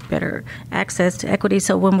provide better access to equity.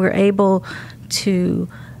 So when we're able to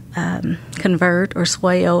convert or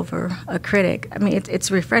sway over a critic,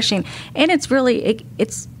 it's refreshing. And it's really,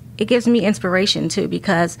 it gives me inspiration, too,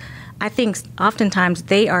 because I think oftentimes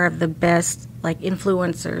they are the best,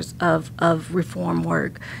 influencers of reform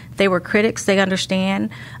work. They were critics. They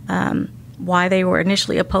understand why they were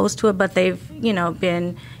initially opposed to it, but they've,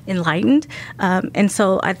 been enlightened. And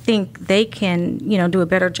so I think they can, do a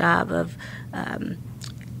better job of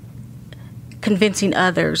convincing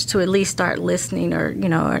others to at least start listening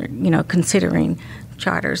or considering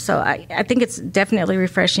charters. So I think it's definitely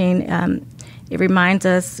refreshing. It reminds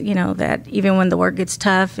us, that even when the work gets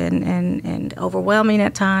tough and overwhelming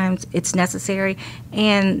at times, it's necessary,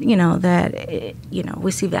 and that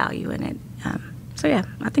we see value in it. So yeah,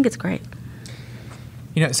 I think it's great.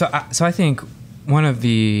 So I think one of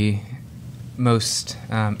the most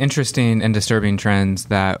interesting and disturbing trends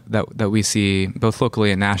that we see both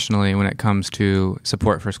locally and nationally when it comes to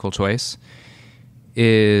support for school choice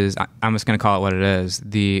is, I'm just going to call it what it is,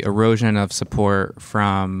 the erosion of support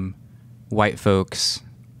from white folks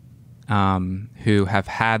who have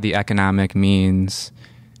had the economic means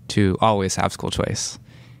to always have school choice.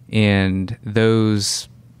 And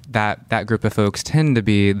that group of folks tend to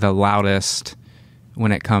be the loudest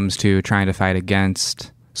when it comes to trying to fight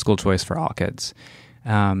against school choice for all kids.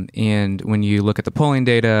 And when you look at the polling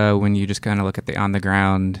data, when you just kind of look at the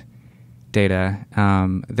on-the-ground data,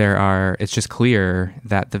 it's just clear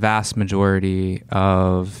that the vast majority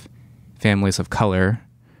of families of color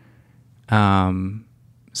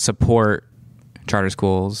support charter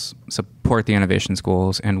schools, support the innovation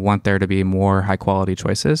schools, and want there to be more high-quality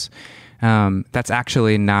choices. That's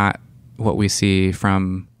actually not what we see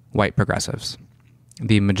from white progressives.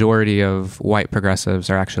 The majority of white progressives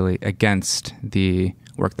are actually against the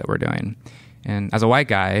work that we're doing. And as a white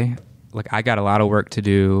guy, I got a lot of work to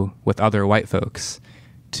do with other white folks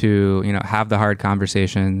to, have the hard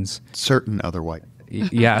conversations. Certain other white.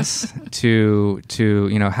 Yes, to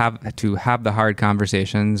have the hard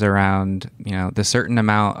conversations around, the certain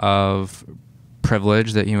amount of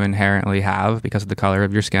privilege that you inherently have because of the color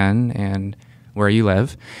of your skin and where you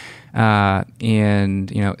live.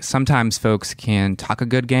 And sometimes folks can talk a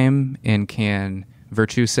good game and can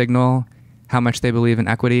virtue signal how much they believe in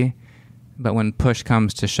equity, but when push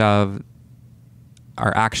comes to shove,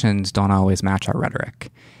 our actions don't always match our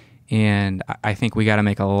rhetoric. And I think we got to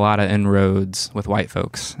make a lot of inroads with white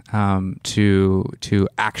folks to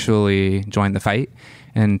actually join the fight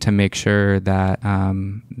and to make sure that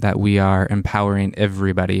that we are empowering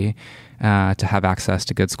everybody to have access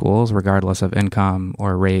to good schools, regardless of income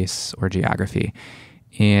or race or geography.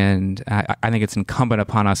 And I think it's incumbent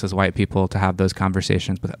upon us as white people to have those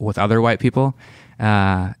conversations with other white people.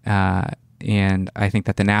 And I think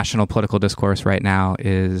that the national political discourse right now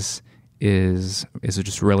is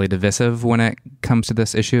just really divisive when it comes to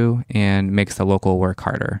this issue and makes the local work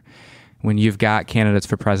harder. When you've got candidates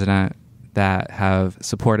for president that have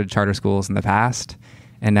supported charter schools in the past,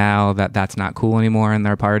 and now that that's not cool anymore in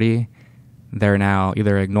their party, they're now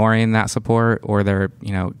either ignoring that support or they're,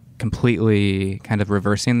 completely kind of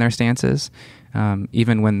reversing their stances,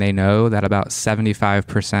 even when they know that about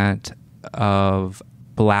 75% of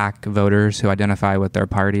Black voters who identify with their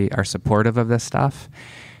party are supportive of this stuff.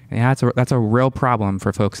 Yeah, that's a real problem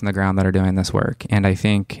for folks on the ground that are doing this work. And I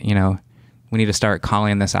think, we need to start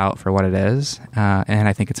calling this out for what it is. And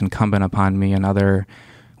I think it's incumbent upon me and other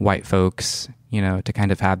white folks, to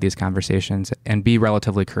kind of have these conversations and be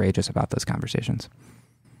relatively courageous about those conversations.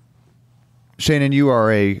 Shannon, you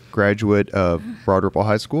are a graduate of Broad Ripple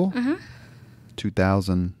High School,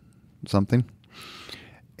 2000 something.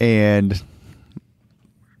 And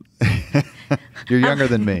you're younger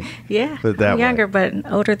than me. Yeah, put it that I'm younger, way.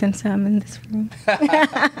 but older than some in this room.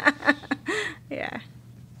 Yeah.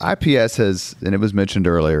 IPS has, and it was mentioned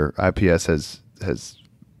earlier, IPS has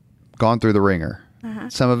gone through the ringer.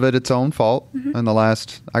 Some of it its own fault.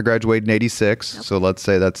 I graduated in 86, so let's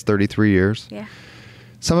say that's 33 years. Yeah.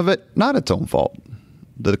 Some of it not its own fault.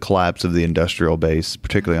 The collapse of the industrial base,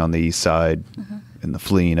 particularly on the east side, and the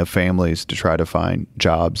fleeing of families to try to find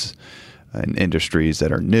jobs in industries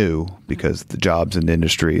that are new, because the jobs in the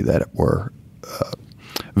industry that were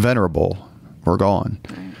venerable were gone.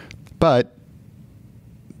 Right. But,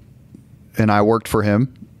 and I worked for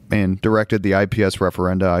him and directed the IPS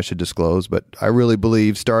referenda, I should disclose, but I really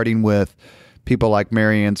believe starting with people like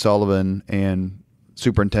Marianne Sullivan and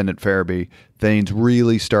Superintendent Farabee, things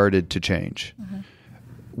really started to change.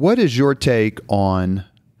 What is your take on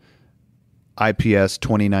IPS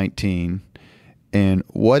 2019, and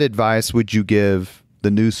what advice would you give the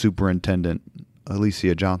new superintendent,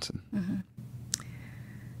 Alicia Johnson?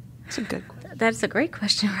 That's a great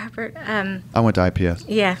question, Robert. I went to IPS.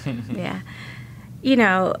 Yeah, yeah.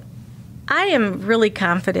 I am really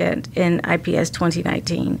confident in IPS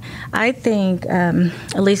 2019. I think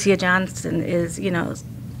Alicia Johnson is,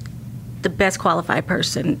 the best qualified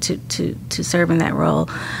person to serve in that role.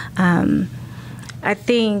 I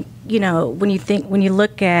think, when you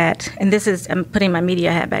look at, and I'm putting my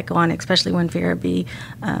media hat back on, especially when Farabee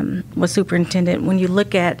was superintendent, when you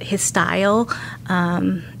look at his style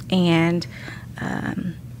and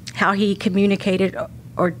how he communicated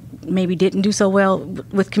or maybe didn't do so well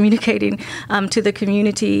with communicating to the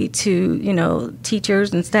community, to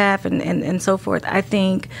teachers and staff and so forth. I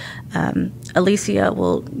think Alicia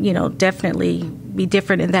will definitely be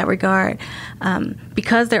different in that regard,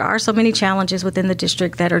 because there are so many challenges within the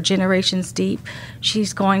district that are generations deep.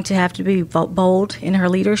 She's going to have to be bold in her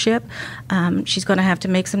leadership. She's going to have to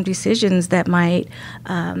make some decisions that might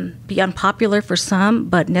be unpopular for some,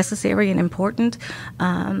 but necessary and important.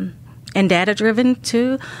 And data-driven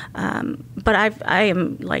too, but I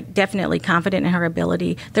am definitely confident in her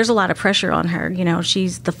ability. There's a lot of pressure on her.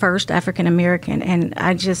 She's the first African American, and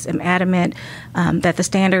I just am adamant that the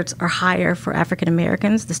standards are higher for African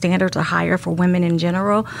Americans. The standards are higher for women in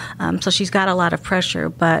general. So she's got a lot of pressure,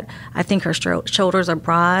 but I think her shoulders are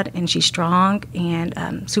broad, and she's strong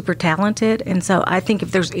and super talented. And so I think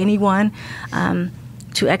if there's anyone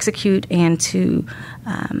to execute and to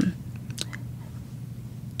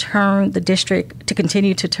turn the district, to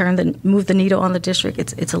continue to move the needle on the district,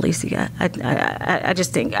 it's Alicia. I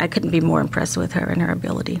just think I couldn't be more impressed with her and her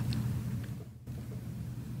ability.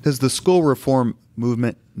 Does the school reform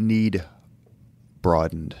movement need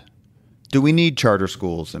broadened? Do we need charter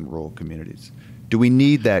schools in rural communities? Do we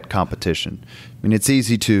need that competition? I mean, it's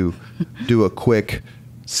easy to do a quick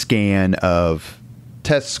scan of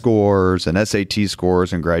test scores and SAT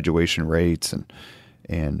scores and graduation rates,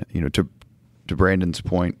 and to Brandon's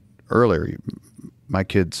point earlier, my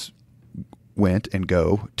kids went and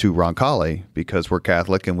go to Roncalli because we're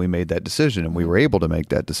Catholic, and we made that decision, and we were able to make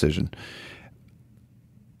that decision.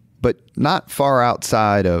 But not far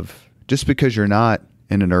outside of, just because you're not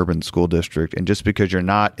in an urban school district and just because you're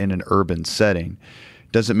not in an urban setting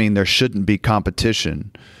doesn't mean there shouldn't be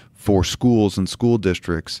competition for schools and school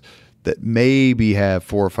districts that maybe have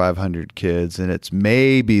 400 or 500 kids, and it's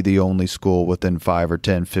maybe the only school within 5 or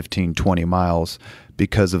 10, 15, 20 miles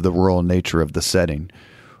because of the rural nature of the setting.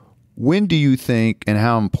 When do you think, and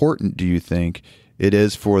how important do you think it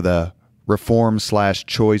is for the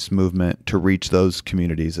reform/choice movement to reach those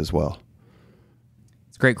communities as well?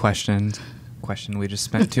 It's a great question we just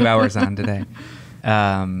spent 2 hours on today.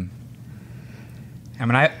 I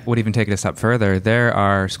would even take it a step further. There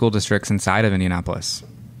are school districts inside of Indianapolis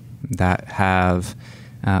that have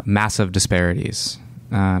massive disparities,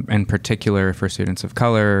 in particular for students of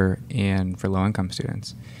color and for low-income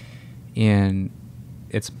students. And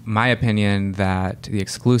it's my opinion that the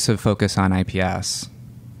exclusive focus on IPS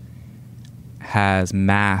has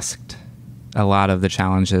masked a lot of the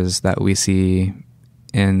challenges that we see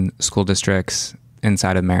in school districts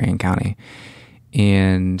inside of Marion County.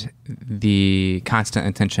 And the constant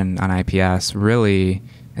attention on IPS really,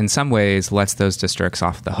 in some ways, lets those districts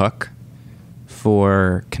off the hook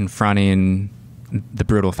for confronting the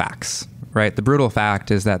brutal facts, right? The brutal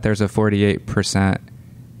fact is that there's a 48%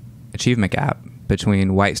 achievement gap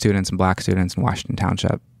between white students and black students in Washington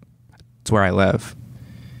Township. It's where I live.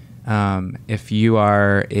 If you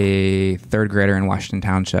are a third grader in Washington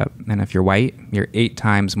Township, and if you're white, you're 8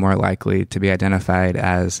 times more likely to be identified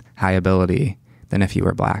as high ability than if you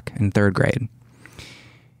were black in third grade.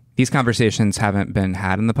 These conversations haven't been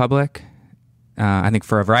had in the public, I think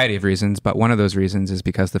for a variety of reasons, but one of those reasons is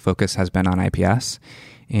because the focus has been on IPS.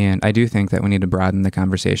 And I do think that we need to broaden the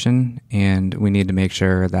conversation, and we need to make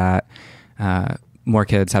sure that more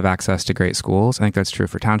kids have access to great schools. I think that's true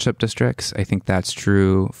for township districts. I think that's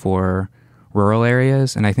true for rural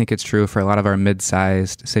areas, and I think it's true for a lot of our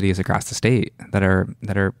mid-sized cities across the state that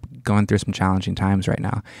are going through some challenging times right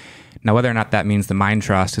now. Now, whether or not that means the Mind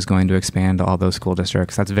Trust is going to expand to all those school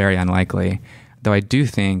districts, that's very unlikely. Though I do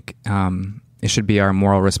think it should be our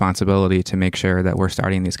moral responsibility to make sure that we're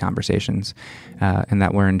starting these conversations and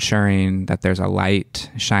that we're ensuring that there's a light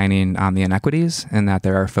shining on the inequities and that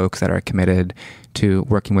there are folks that are committed to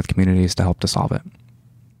working with communities to help to solve it.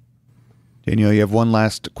 Danielle, you have one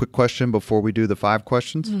last quick question before we do the 5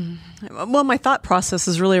 questions? Well, my thought process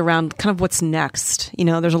is really around kind of what's next. You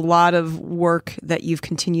know, there's a lot of work that you've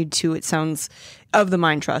continued to, it sounds, of the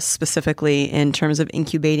Mind Trust specifically in terms of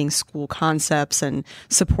incubating school concepts and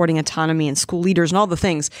supporting autonomy and school leaders and all the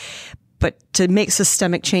things. But to make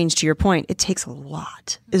systemic change, to your point, it takes a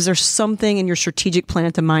lot. Is there something in your strategic plan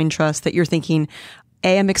at the Mind Trust that you're thinking,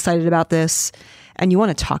 A, I'm excited about this, and you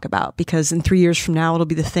want to talk about, because in 3 years from now, it'll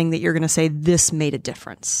be the thing that you're going to say, this made a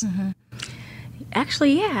difference? Mm-hmm.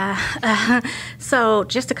 Actually, yeah. So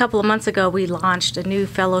just a couple of months ago, we launched a new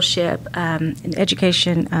fellowship, an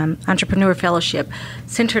education entrepreneur fellowship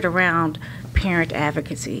centered around parent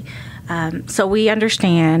advocacy. So we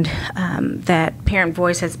understand that parent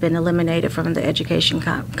voice has been eliminated from the education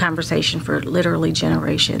conversation for literally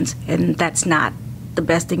generations, and that's not the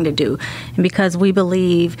best thing to do. And because we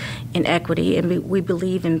believe in equity and we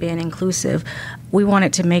believe in being inclusive, we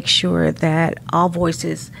wanted to make sure that all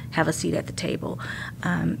voices have a seat at the table.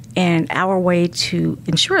 And our way to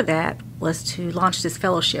ensure that was to launch this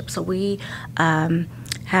fellowship. So we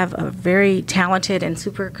have a very talented and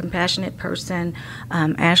super compassionate person,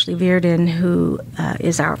 Ashley Veerden, who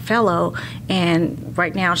is our fellow. And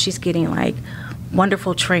right now she's getting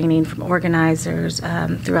wonderful training from organizers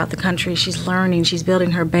throughout the country. She's learning, she's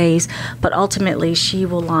building her base, but ultimately she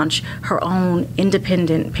will launch her own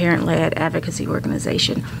independent parent-led advocacy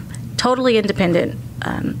organization, totally independent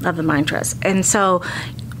of the Mind Trust. And so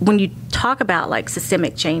when you talk about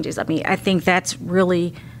systemic changes, I mean, I think that's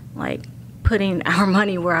really putting our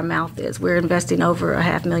money where our mouth is. We're investing over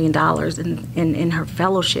 $500,000 in her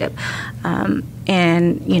fellowship.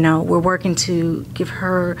 And, we're working to give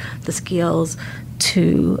her the skills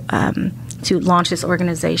to launch this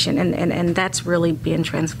organization. And that's really been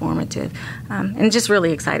transformative. And just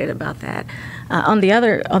really excited about that. On the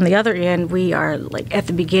other end, we are at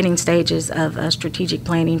the beginning stages of a strategic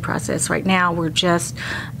planning process. Right now, we're just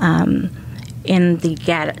in the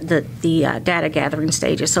data gathering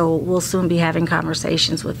stages. So we'll soon be having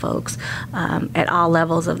conversations with folks at all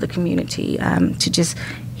levels of the community to just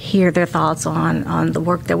hear their thoughts on the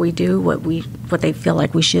work that we do, what they feel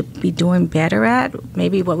like we should be doing better at,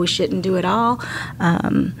 maybe what we shouldn't do at all.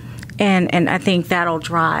 And I think that'll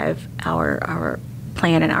drive our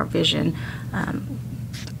plan and our vision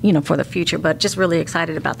for the future. But just really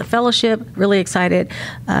excited about the fellowship, really excited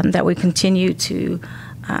that we continue to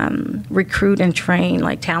recruit and train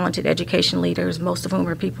talented education leaders, most of whom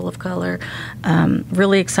are people of color.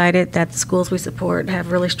 Really excited that the schools we support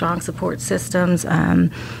have really strong support systems,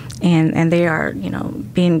 and they are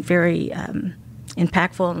being very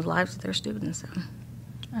impactful in the lives of their students. So,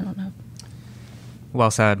 I don't know.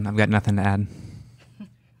 Well said. I've got nothing to add.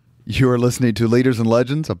 You are listening to Leaders and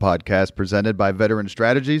Legends, a podcast presented by Veteran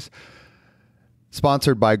Strategies,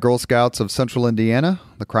 sponsored by Girl Scouts of Central Indiana,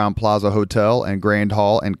 the Crown Plaza Hotel and Grand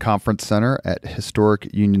Hall and Conference Center at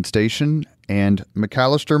historic Union Station, and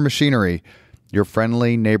McAllister Machinery, your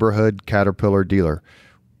friendly neighborhood Caterpillar dealer.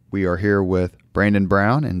 We are here with Brandon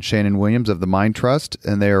Brown and Shannon Williams of the Mind Trust,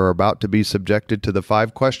 and they are about to be subjected to the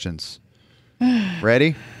 5 questions.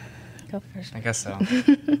 Ready? Go first. I guess so.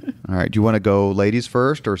 All right. Do you want to go ladies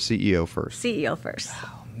first or CEO first? CEO first.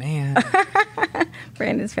 Oh, man.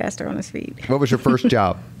 Brandon's faster on his feet. What was your first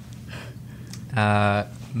job?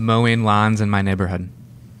 Mowing lawns in my neighborhood.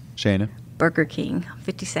 Shannon? Burger King,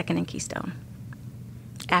 52nd and Keystone.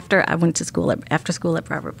 After I went to school, after school at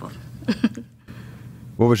Proverbial.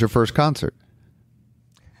 What was your first concert?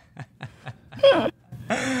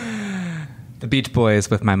 The Beach Boys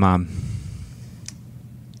with my mom.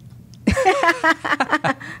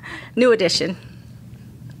 New Edition.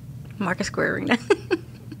 Marcus Square Arena.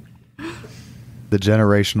 The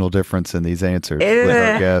generational difference in these answers with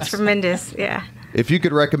our guests. Tremendous, yeah. If you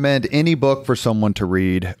could recommend any book for someone to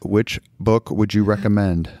read, which book would you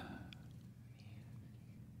recommend?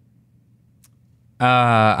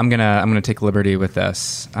 I'm gonna take liberty with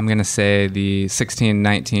this. I'm gonna say the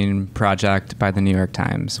 1619 Project by the New York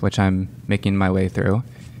Times, which I'm making my way through.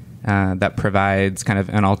 That provides kind of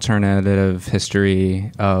an alternative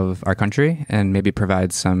history of our country and maybe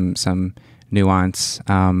provides some nuance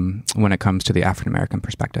when it comes to the African American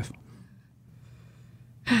perspective.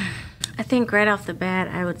 I think right off the bat,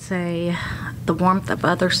 I would say The Warmth of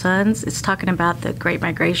Other Suns. It's talking about the great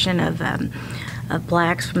migration of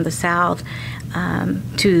blacks from the South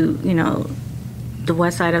to, the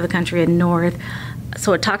west side of the country and north.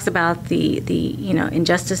 So it talks about the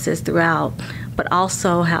injustices throughout, but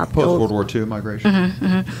also how Post-World War II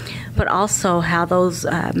migration. But also how those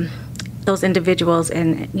individuals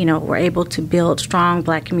were able to build strong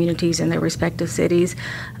black communities in their respective cities.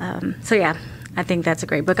 So yeah, I think that's a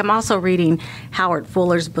great book. I'm also reading Howard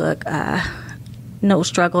Fuller's book, No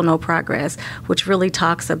Struggle, No Progress, which really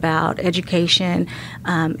talks about education,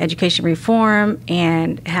 education reform,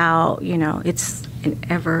 and how, it's an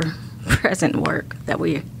ever-present work that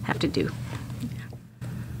we have to do.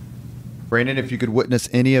 Brandon, if you could witness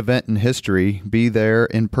any event in history, be there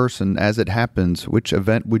in person as it happens, which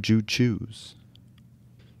event would you choose?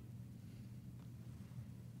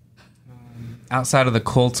 Outside of the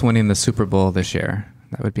Colts winning the Super Bowl this year,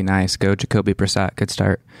 that would be nice. Go Jacoby Brissett. Good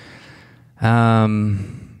start. I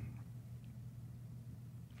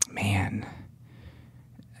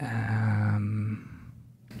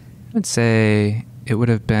would say it would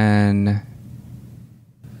have been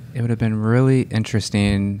really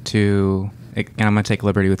interesting to, and I'm going to take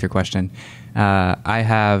liberty with your question. I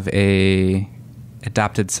have a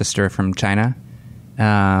adopted sister from China,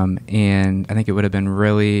 and I think it would have been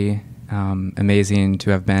really amazing to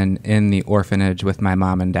have been in the orphanage with my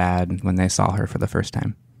mom and dad when they saw her for the first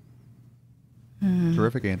time.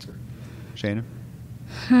 Terrific answer. Shannon?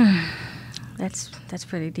 That's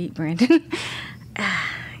pretty deep, Brandon.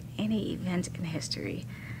 Any event in history.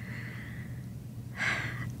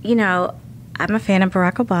 I'm a fan of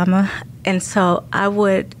Barack Obama, and so I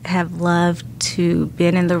would have loved to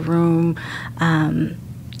been in the room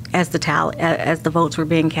as the votes were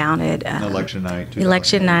being counted. Election night.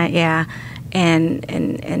 Election night, yeah,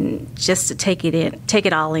 and just to take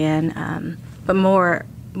it all in. But more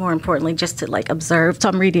importantly, just to observe. So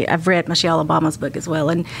I've read Michelle Obama's book as well,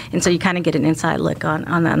 and so you kind of get an inside look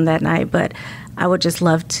on that night. But I would just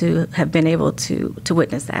love to have been able to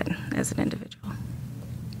witness that as an individual.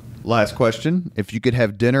 Last question. If you could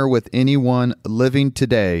have dinner with anyone living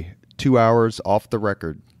today, 2 hours off the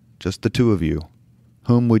record, just the two of you,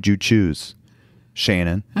 whom would you choose?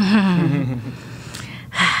 Shannon?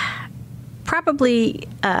 Probably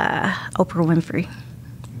Oprah Winfrey.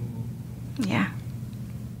 Yeah.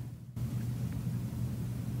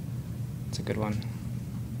 It's a good one.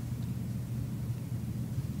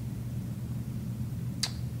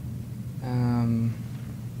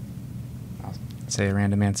 I'll say a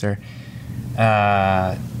random answer.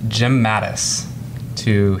 Jim Mattis,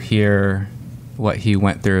 to hear what he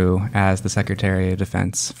went through as the Secretary of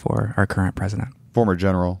Defense for our current president. Former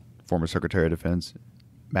General, former Secretary of Defense,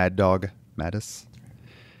 Mad Dog Mattis.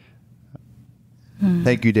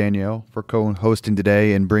 Thank you, Danielle, for co-hosting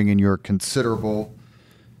today and bringing your considerable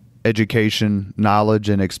education, knowledge,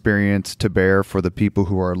 and experience to bear for the people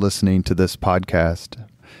who are listening to this podcast.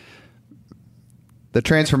 The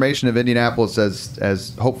transformation of Indianapolis,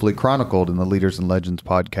 as hopefully chronicled in the Leaders and Legends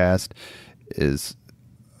podcast, is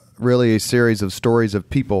really a series of stories of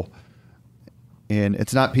people. And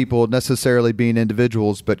it's not people necessarily being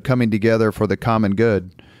individuals, but coming together for the common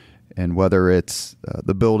good. And whether it's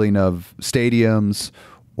the building of stadiums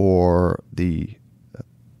or the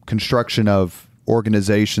construction of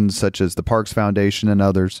organizations such as the Parks Foundation and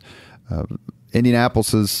others,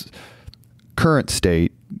 Indianapolis's current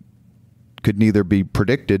state could neither be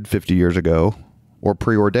predicted 50 years ago or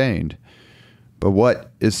preordained. But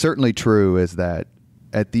what is certainly true is that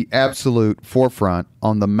at the absolute forefront,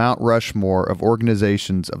 on the Mount Rushmore of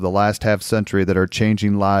organizations of the last half century that are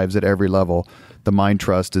changing lives at every level, the Mind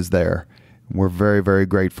Trust is there. We're very, very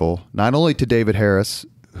grateful, not only to David Harris,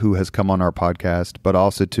 who has come on our podcast, but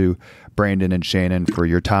also to Brandon and Shannon for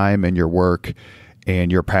your time and your work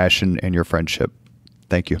and your passion and your friendship.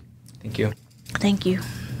 Thank you. Thank you. Thank you.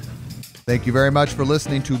 Thank you very much for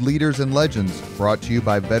listening to Leaders and Legends, brought to you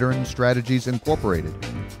by Veteran Strategies Incorporated.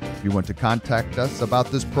 If you want to contact us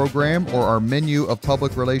about this program or our menu of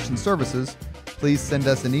public relations services, please send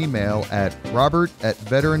us an email at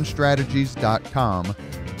robert@veteranstrategies.com.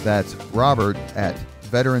 That's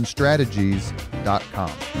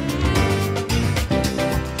robert@veteranstrategies.com.